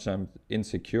sometimes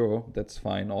insecure, that's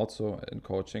fine also in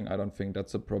coaching, I don't think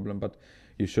that's a problem, but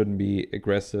you shouldn't be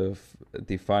aggressive,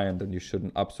 defiant, and you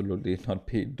shouldn't absolutely not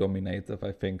be dominative.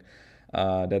 I think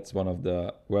that's one of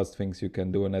the worst things you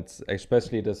can do, and it's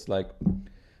especially this like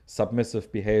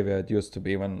submissive behavior. It used to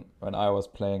be when I was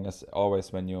playing, as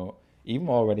always, when you, even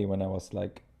already when I was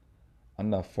like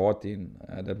under 14,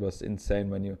 that was insane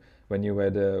when you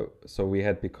were so we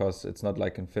had, because it's not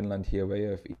like in Finland here where you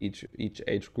have each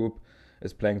age group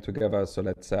is playing together. So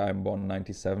let's say I'm born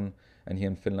 97, and here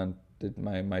in Finland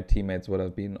my teammates would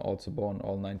have been also born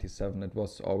all 97. It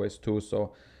was always 2,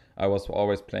 so I was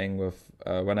always playing with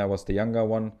when I was the younger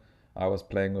one, I was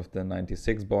playing with the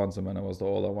 96 bonds, and when I was the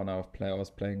older one, I was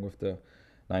playing with the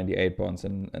 98 bonds.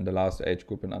 And the last age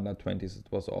group in under 20s, it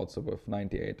was also with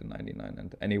 98 and 99.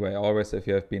 And anyway, always if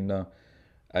you have been the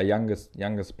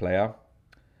youngest player,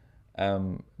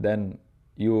 then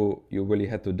you really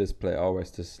had to display always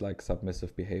this like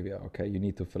submissive behavior. Okay, you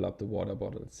need to fill up the water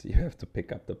bottles, you have to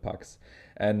pick up the pucks.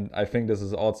 And I think this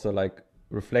is also like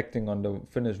reflecting on the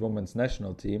Finnish women's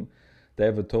national team. They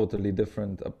have a totally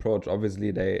different approach.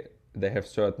 Obviously they have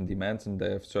certain demands and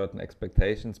they have certain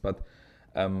expectations, but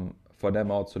for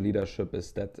them also leadership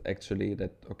is that actually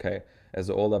that, okay, as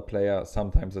an older player,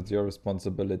 sometimes it's your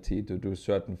responsibility to do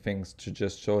certain things to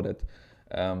just show that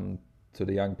to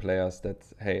the young players that,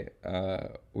 hey,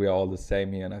 we are all the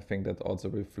same here. And I think that also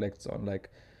reflects on like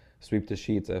sweep the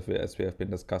sheets, as we have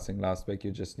been discussing last week.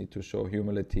 You just need to show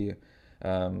humility.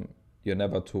 You're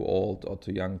never too old or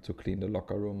too young to clean the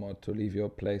locker room or to leave your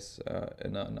place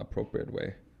in an appropriate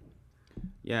way.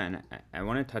 Yeah, and I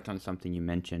want to touch on something you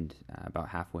mentioned about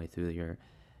halfway through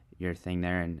your thing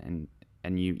there,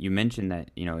 and you mentioned that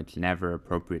it's never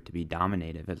appropriate to be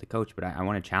dominative as a coach, but I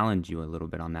want to challenge you a little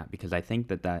bit on that, because I think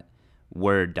that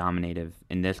word dominative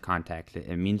in this context,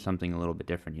 it means something a little bit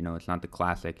different. It's not the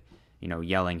classic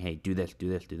yelling, hey, do this,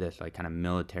 like kind of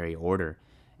military order.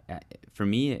 For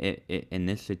me, in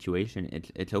this situation,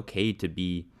 it's okay to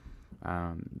be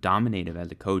dominative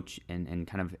as a coach in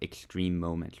kind of extreme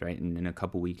moments, right? And in a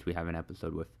couple weeks, we have an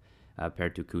episode with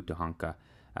Perttu Kutuhanka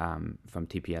from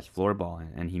TPS Floorball,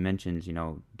 and he mentions,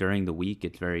 during the week,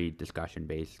 it's very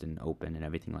discussion-based and open and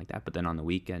everything like that, but then on the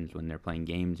weekends, when they're playing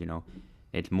games,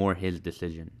 it's more his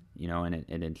decision, and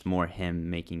it's more him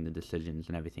making the decisions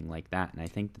and everything like that. And I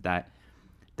think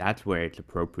that's where it's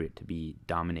appropriate to be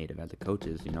dominative as a coach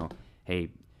is, hey,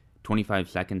 25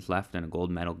 seconds left in a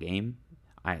gold medal game,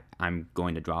 I'm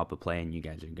going to draw up a play and you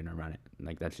guys are going to run it.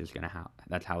 Like, that's just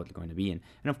that's how it's going to be. And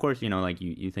of course, like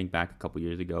you think back a couple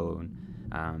years ago,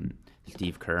 and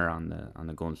Steve Kerr on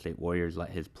the Golden State Warriors let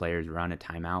his players run a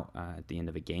timeout at the end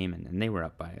of a game, and they were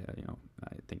up by,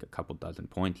 I think a couple dozen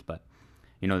points. But,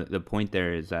 the point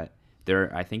there is that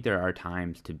I think there are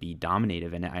times to be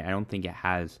dominative, and I don't think it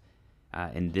has,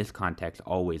 in this context,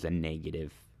 always a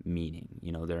negative meaning.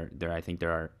 I think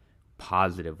there are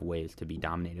positive ways to be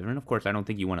dominated, and of course I don't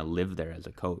think you want to live there as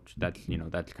a coach.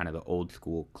 That's kind of the old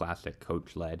school classic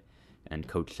coach led and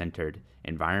coach centered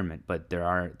environment, but there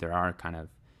are kind of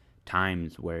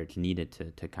times where it's needed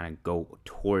to kind of go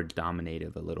towards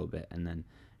dominative a little bit, and then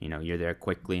you're there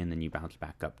quickly, and then you bounce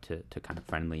back up to kind of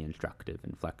friendly, instructive,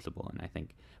 and flexible. And I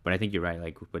think you're right,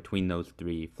 like between those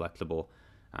 3, flexible,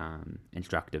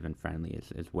 instructive, and friendly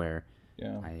is where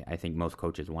I think most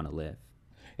coaches want to live.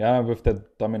 Yeah, with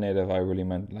that dominative, I really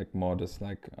meant like more this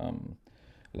like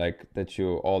that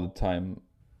you all the time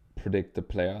predict the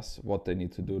players what they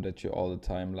need to do. That you all the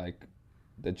time like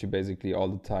that you basically all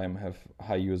the time have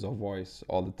high use of voice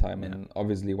all the time. Yeah. And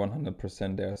obviously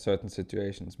 100% there are certain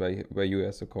situations where you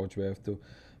as a coach we have to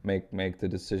make the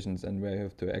decisions and where you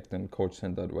have to act in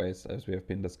coach-centered ways, as we have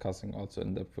been discussing also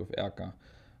in depth with Erka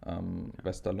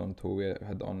Westerlund, who we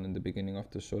had on in the beginning of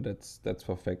the show. That's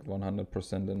for fact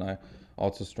 100%, and I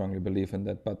also strongly believe in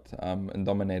that. But in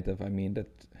dominative, I mean that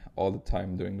all the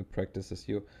time during the practices,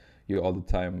 you all the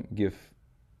time give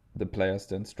the players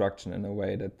the instruction in a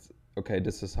way that, okay,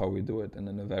 this is how we do it, and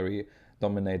in a very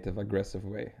dominative, aggressive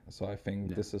way. So I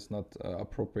think this is not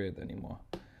appropriate anymore.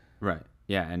 Right.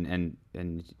 Yeah, and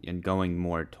going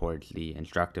more towards the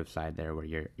instructive side there, where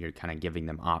you're kind of giving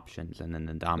them options, and then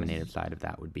the dominative side of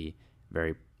that would be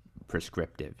very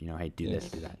prescriptive. Hey, do this,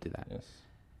 do that, do that. Yes.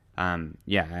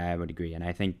 Yeah, I would agree, and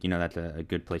I think that's a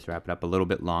good place to wrap it up. A little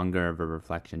bit longer of a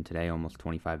reflection today, almost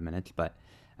 25 minutes, but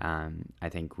I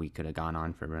think we could have gone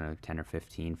on for 10 or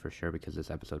 15 for sure, because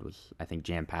this episode was, I think,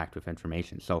 jam-packed with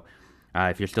information. So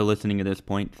if you're still listening to this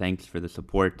point, thanks for the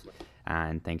support,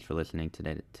 and thanks for listening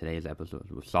to today's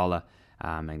episode with Salla.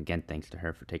 And again, thanks to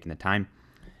her for taking the time.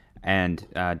 And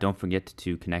don't forget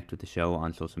to connect with the show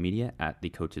on social media at The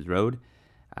Coach's Road,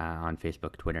 on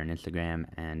Facebook, Twitter, and Instagram.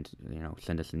 And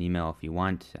send us an email if you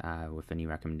want with any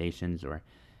recommendations or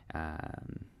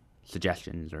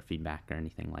suggestions or feedback or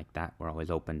anything like that. We're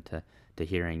always open to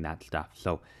hearing that stuff.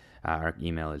 So our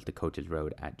email is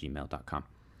thecoachesroad@gmail.com.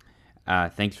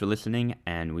 Thanks for listening,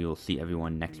 and we will see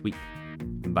everyone next week.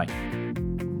 Bye.